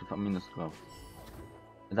pulsates with ominous glow.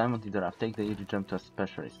 A diamond leader, I've taken the Eerie Gem to a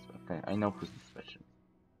specialist. Okay, I know who's the specialist.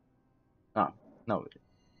 Ah, no.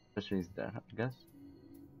 Specialist there, I guess.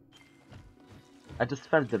 I just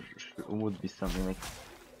felt there would be something like...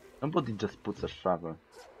 Nobody just puts a shovel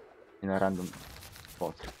in a random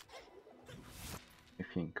spot. I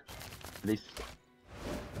think. At least...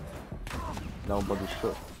 Nobody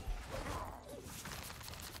should.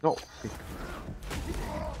 No!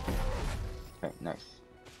 Okay, nice.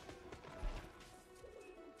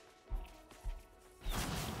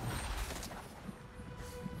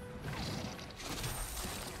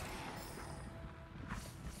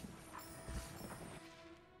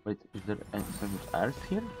 Wait, is there anything else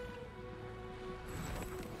here?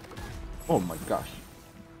 Oh my gosh.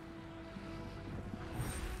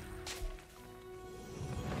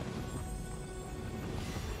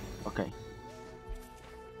 Okay.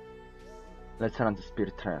 Let's run the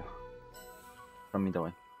spirit trail. From me the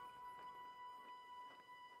way.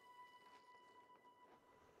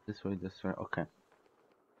 This way, okay.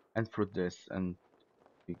 And through this, and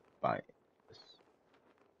we buy this.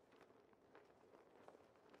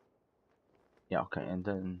 Yeah, okay, and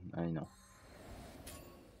then I know.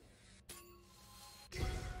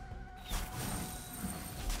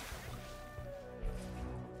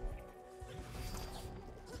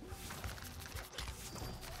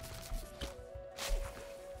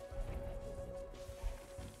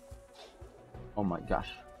 Oh my gosh.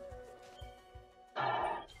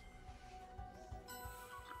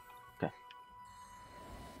 Okay.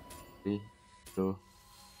 3, 2,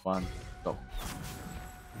 1, go.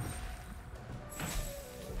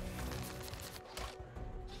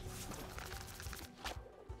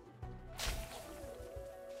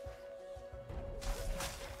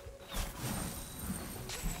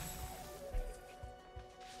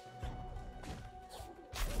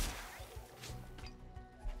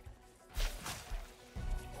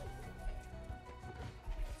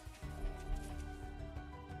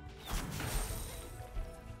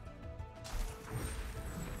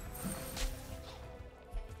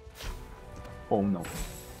 Oh no.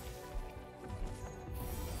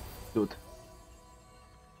 Dude.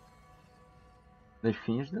 They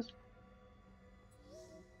finished this?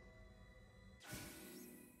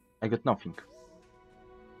 I got nothing.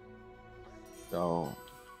 So...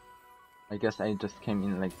 I guess I just came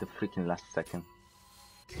in like the freaking last second.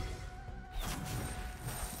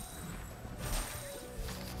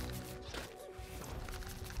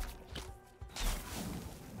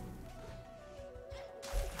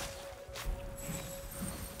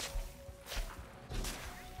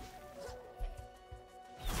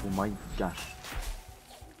 Oh my gosh.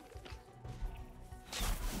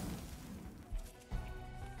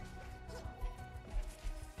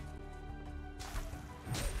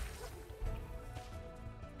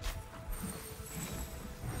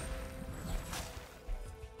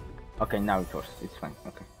 Okay, now it works. It's fine.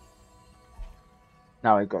 Okay.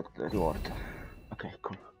 Now I got the reward. Okay,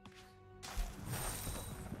 cool.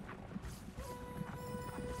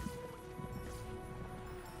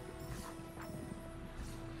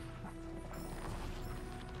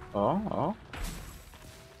 Oh, oh.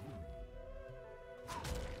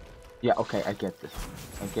 Yeah, okay, I get this.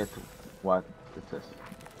 I get what this is.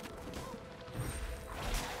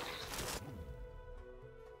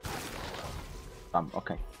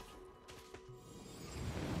 Okay.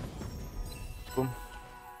 Boom.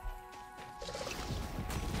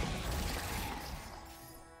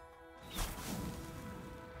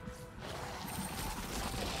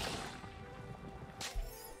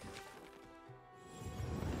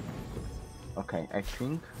 Okay, I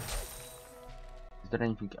think... Is there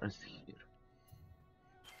anything else here?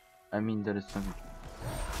 I mean, there is something...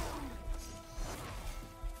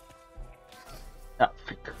 Ah,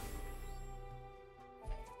 frick.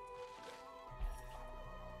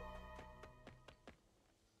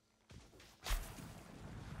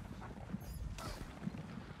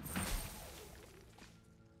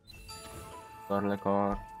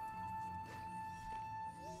 Torlecor.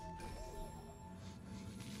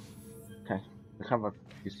 Okay, we have a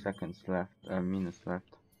few seconds left, minutes left.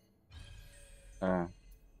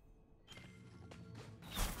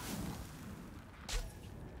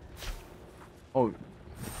 Oh,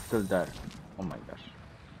 still there. Oh my gosh.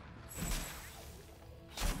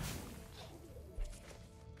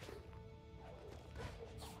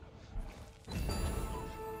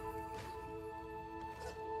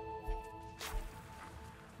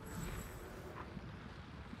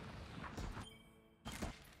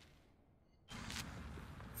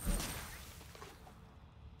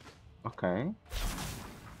 Okay.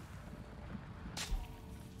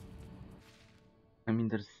 I mean,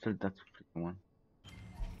 there's still that freaking one.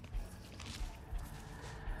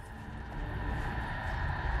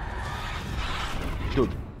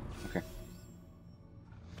 Dude. Okay.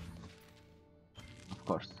 Of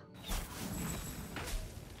course.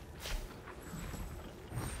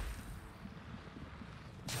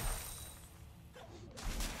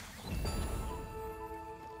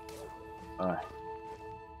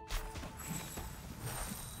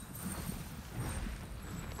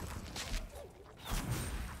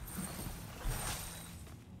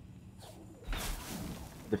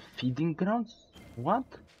 The feeding grounds? What?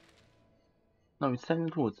 No, it's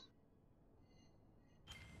Silent Woods.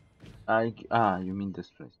 You mean this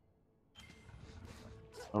place?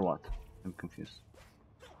 Or what? I'm confused.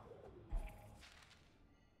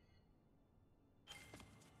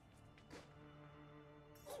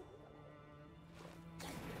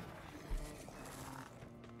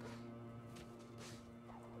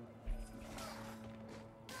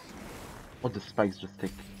 Oh, the spikes just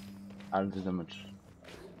take all the damage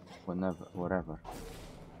whenever, wherever.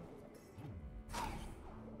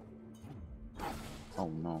 Oh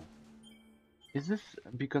no. Is this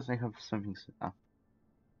because I have something?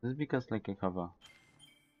 Is it because like I have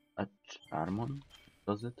a charm on?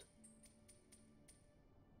 Does it?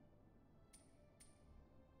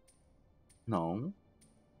 No.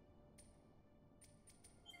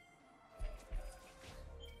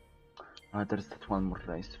 There's that one more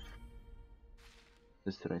race.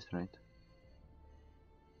 This race, right?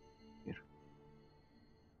 Here.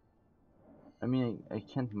 I mean, I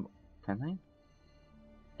can't. Can I?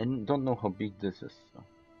 I don't know how big this is. So.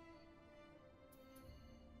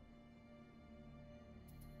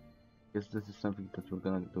 Guess this is something that we're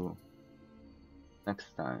gonna do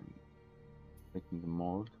next time. Taking the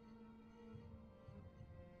mold.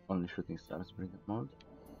 Only shooting stars bring the mold.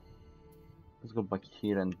 Let's go back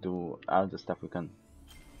here and do all the stuff we can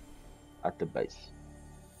at the base.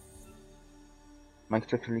 Mic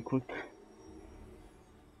check really quick.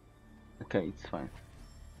 Okay, it's fine.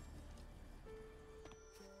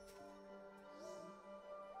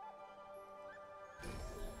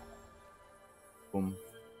 Boom.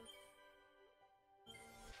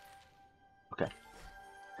 Okay.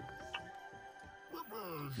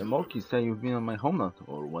 The monkeys say you've been on my homeland,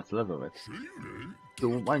 or what's left of it. The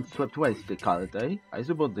windswept waste, they call it, eh? I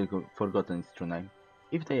suppose they've forgotten its true name,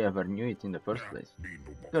 if they ever knew it in the first place.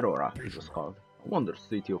 Aurora, it was called. A wonder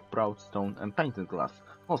city of proud stone and painted glass,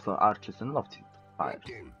 also arches and lofty spires.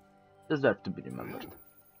 Deserve to be remembered.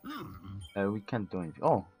 We can't do anything.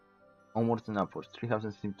 Oh! Onwards and upwards.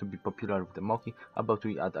 3000 seem to be popular with the Moki, about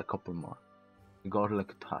we add a couple more. The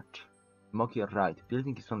Gorlek touch. The Moki are right,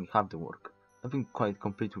 building is only half the work. Nothing quite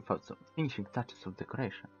complete without some finishing touches of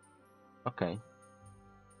decoration. Okay.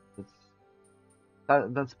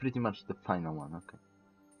 That's pretty much the final one, okay.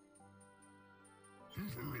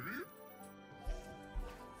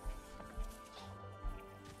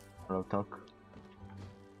 Hello, talk.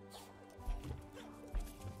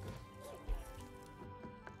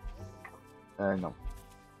 No.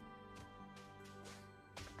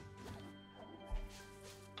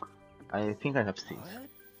 I think I have seeds.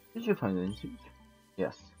 Did you find any seeds?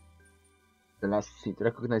 Yes. The last seed.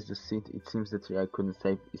 Recognize the seed. It seems that I couldn't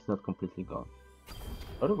save is not completely gone.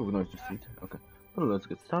 I recognize the seed. Okay. Well, let's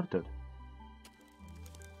get started.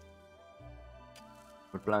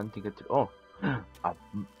 We're planting it. Oh! A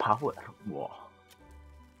power! Whoa.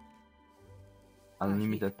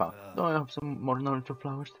 Unlimited power. Do I have some more knowledge of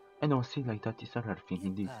flowers? I know a seed like that is a rare thing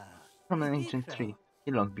indeed. From an ancient tree,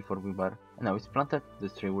 long before we were, and now it's planted,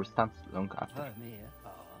 this tree will stand long after.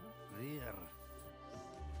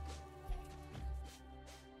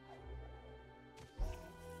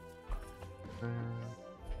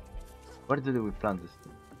 Where did we plant this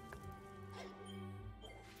thing?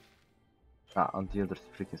 Ah, on the other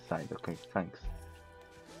freaking side, okay, thanks.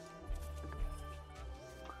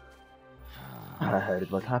 I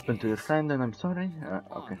heard what happened to your friend and I'm sorry.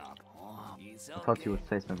 Okay. I thought you would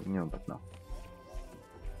say something new, but no.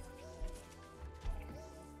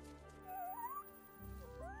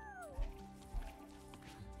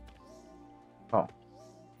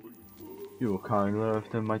 You kindly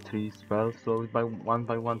left my 3 spells slowly by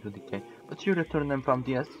one to decay, but you return them from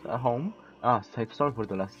the home? Ah, save soul for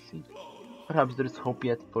the last seed. Perhaps there is hope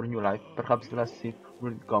yet for new life. Perhaps the last seed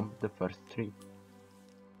will become the first tree.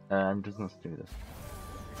 I'm just gonna steal this.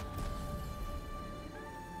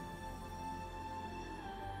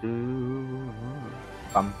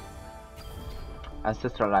 Bam.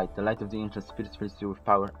 Ancestral light. The light of the ancient spirits fills you with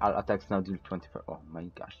power. All attacks now deal 24. Oh my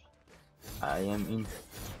gosh. I am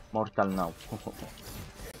immortal now.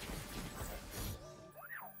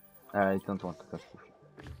 I don't want to touch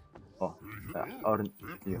this. Oh, or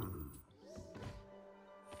you.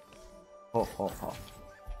 Ho ho ho.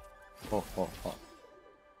 Ho ho ho.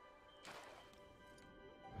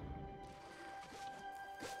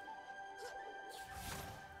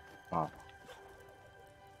 Wow.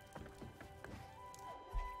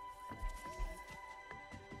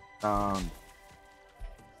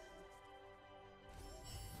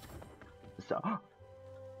 So,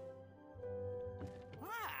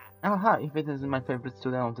 aha, if it is my favorite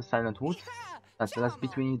student of the Silent Woods, that's the last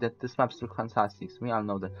between you that this map's look fantastic. We all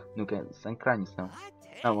know the nooks and crannies now.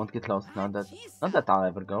 I won't get lost now that, not that I'll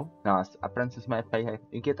ever go. Now as apprentice my pay,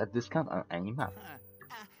 you get a discount on any map.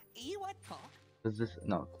 Does this,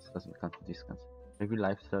 no, this doesn't count for discounts. Maybe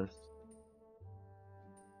lifestyles.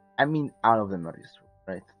 I mean, all of them are useful,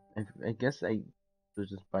 right? I guess I should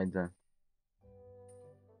just buy the,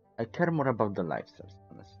 I care more about the lifestyles,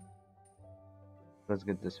 honestly. Let's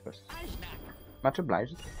get this first. Much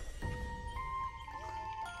obliged.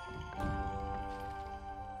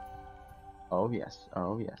 Oh yes,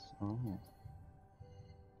 oh yes, oh yes.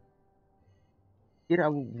 Here I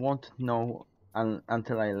won't know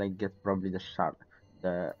until I like get probably the shard,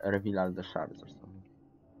 the reveal all the shards or something.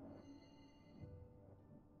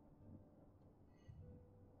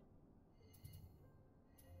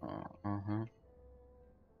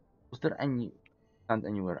 Was there any sand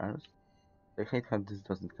anywhere else? I hate how this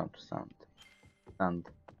doesn't count to sound. Sand.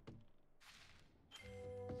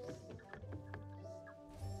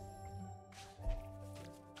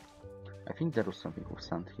 I think there was something with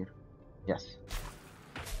sand here. Yes.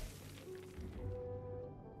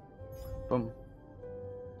 Boom.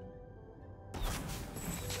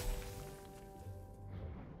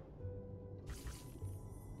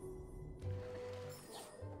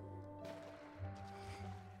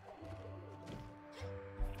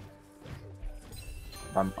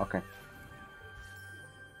 Bam, okay.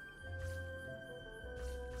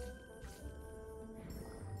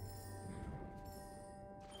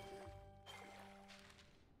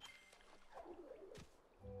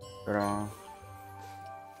 Draw.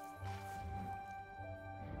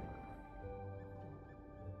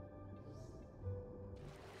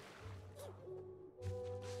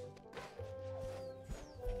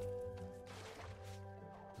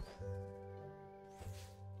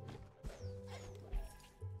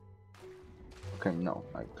 Okay, no,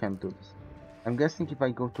 I can't do this. I'm guessing if I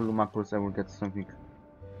go to Lumapools I will get something to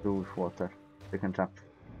do with water. I can jump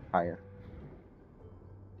higher.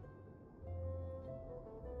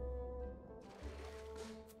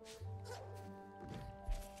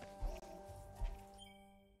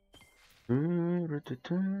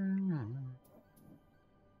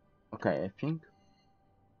 Okay, I think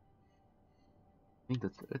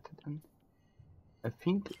that's it then. I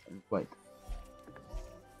think, wait.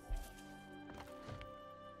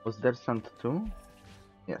 Was there sand too?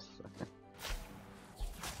 Yes, okay.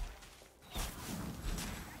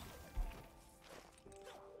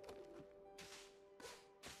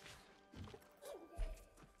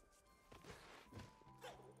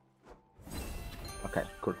 Okay,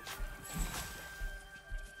 cool.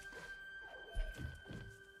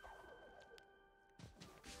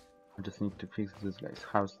 I just need to fix this guy's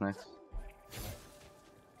house next.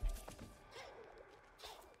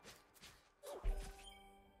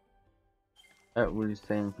 Will you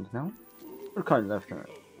say anything now? Or kind left?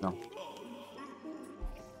 No.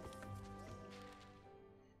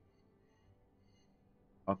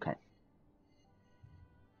 Okay.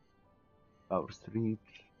 Power reach.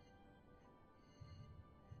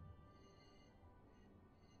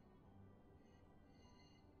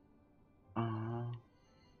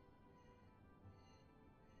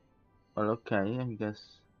 Well, okay, I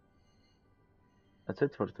guess that's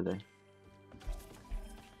it for today.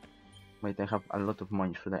 Wait, I have a lot of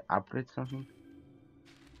money. Should I upgrade something?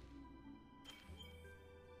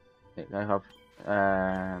 Okay, I have.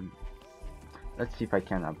 Let's see if I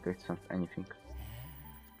can upgrade anything.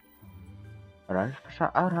 Alright,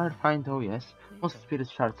 fine. Oh yes, most spirit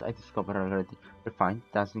shards I discovered already. Refined,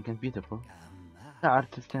 dazzling, and beautiful. The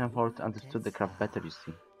artist can afford understood the craft better, you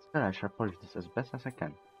see. Still, I shall polish this as best as I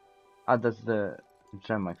can. Ah, that's the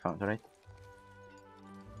gem I found, right?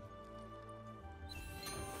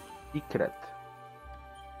 Secret.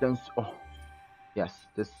 Don't. Oh, yes.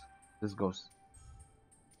 This goes.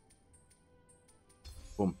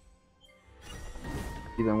 Boom.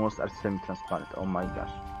 Even walls are semi-transparent. Oh my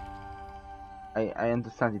gosh. I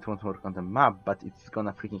understand it won't work on the map, but it's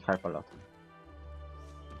gonna freaking help a lot.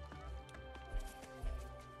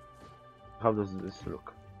 How does this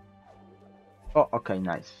look? Oh, okay,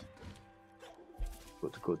 nice.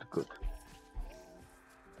 Good, good, good.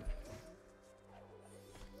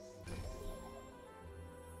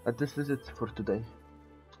 But this is it for today.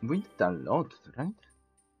 We did a lot, right?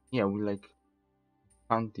 Yeah, we like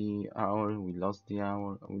found the hour, we lost the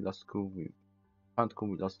hour, we lost school, we found school,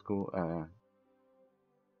 we lost school,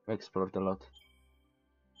 we explored a lot.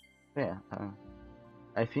 Yeah,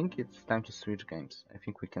 I think it's time to switch games. I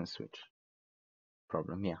think we can switch.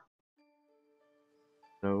 Problem, yeah.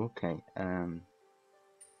 So, okay, oh,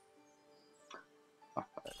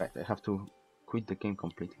 right, I have to quit the game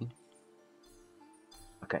completely.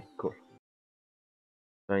 Okay, cool.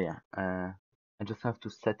 So yeah, I just have to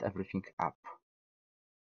set everything up.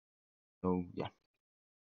 So yeah,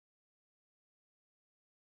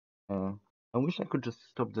 uh, I wish I could just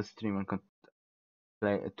stop the stream and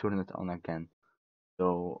turn it on again.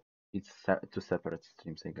 So it's two separate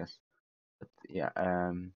streams, I guess. But yeah,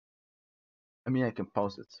 I mean I can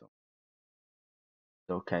pause it. So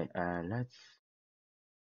okay, let's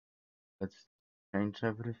change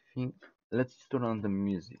everything. Let's turn on the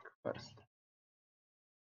music first.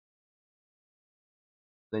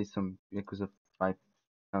 Play some Yakuza 5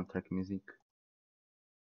 soundtrack music.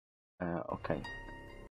 Okay,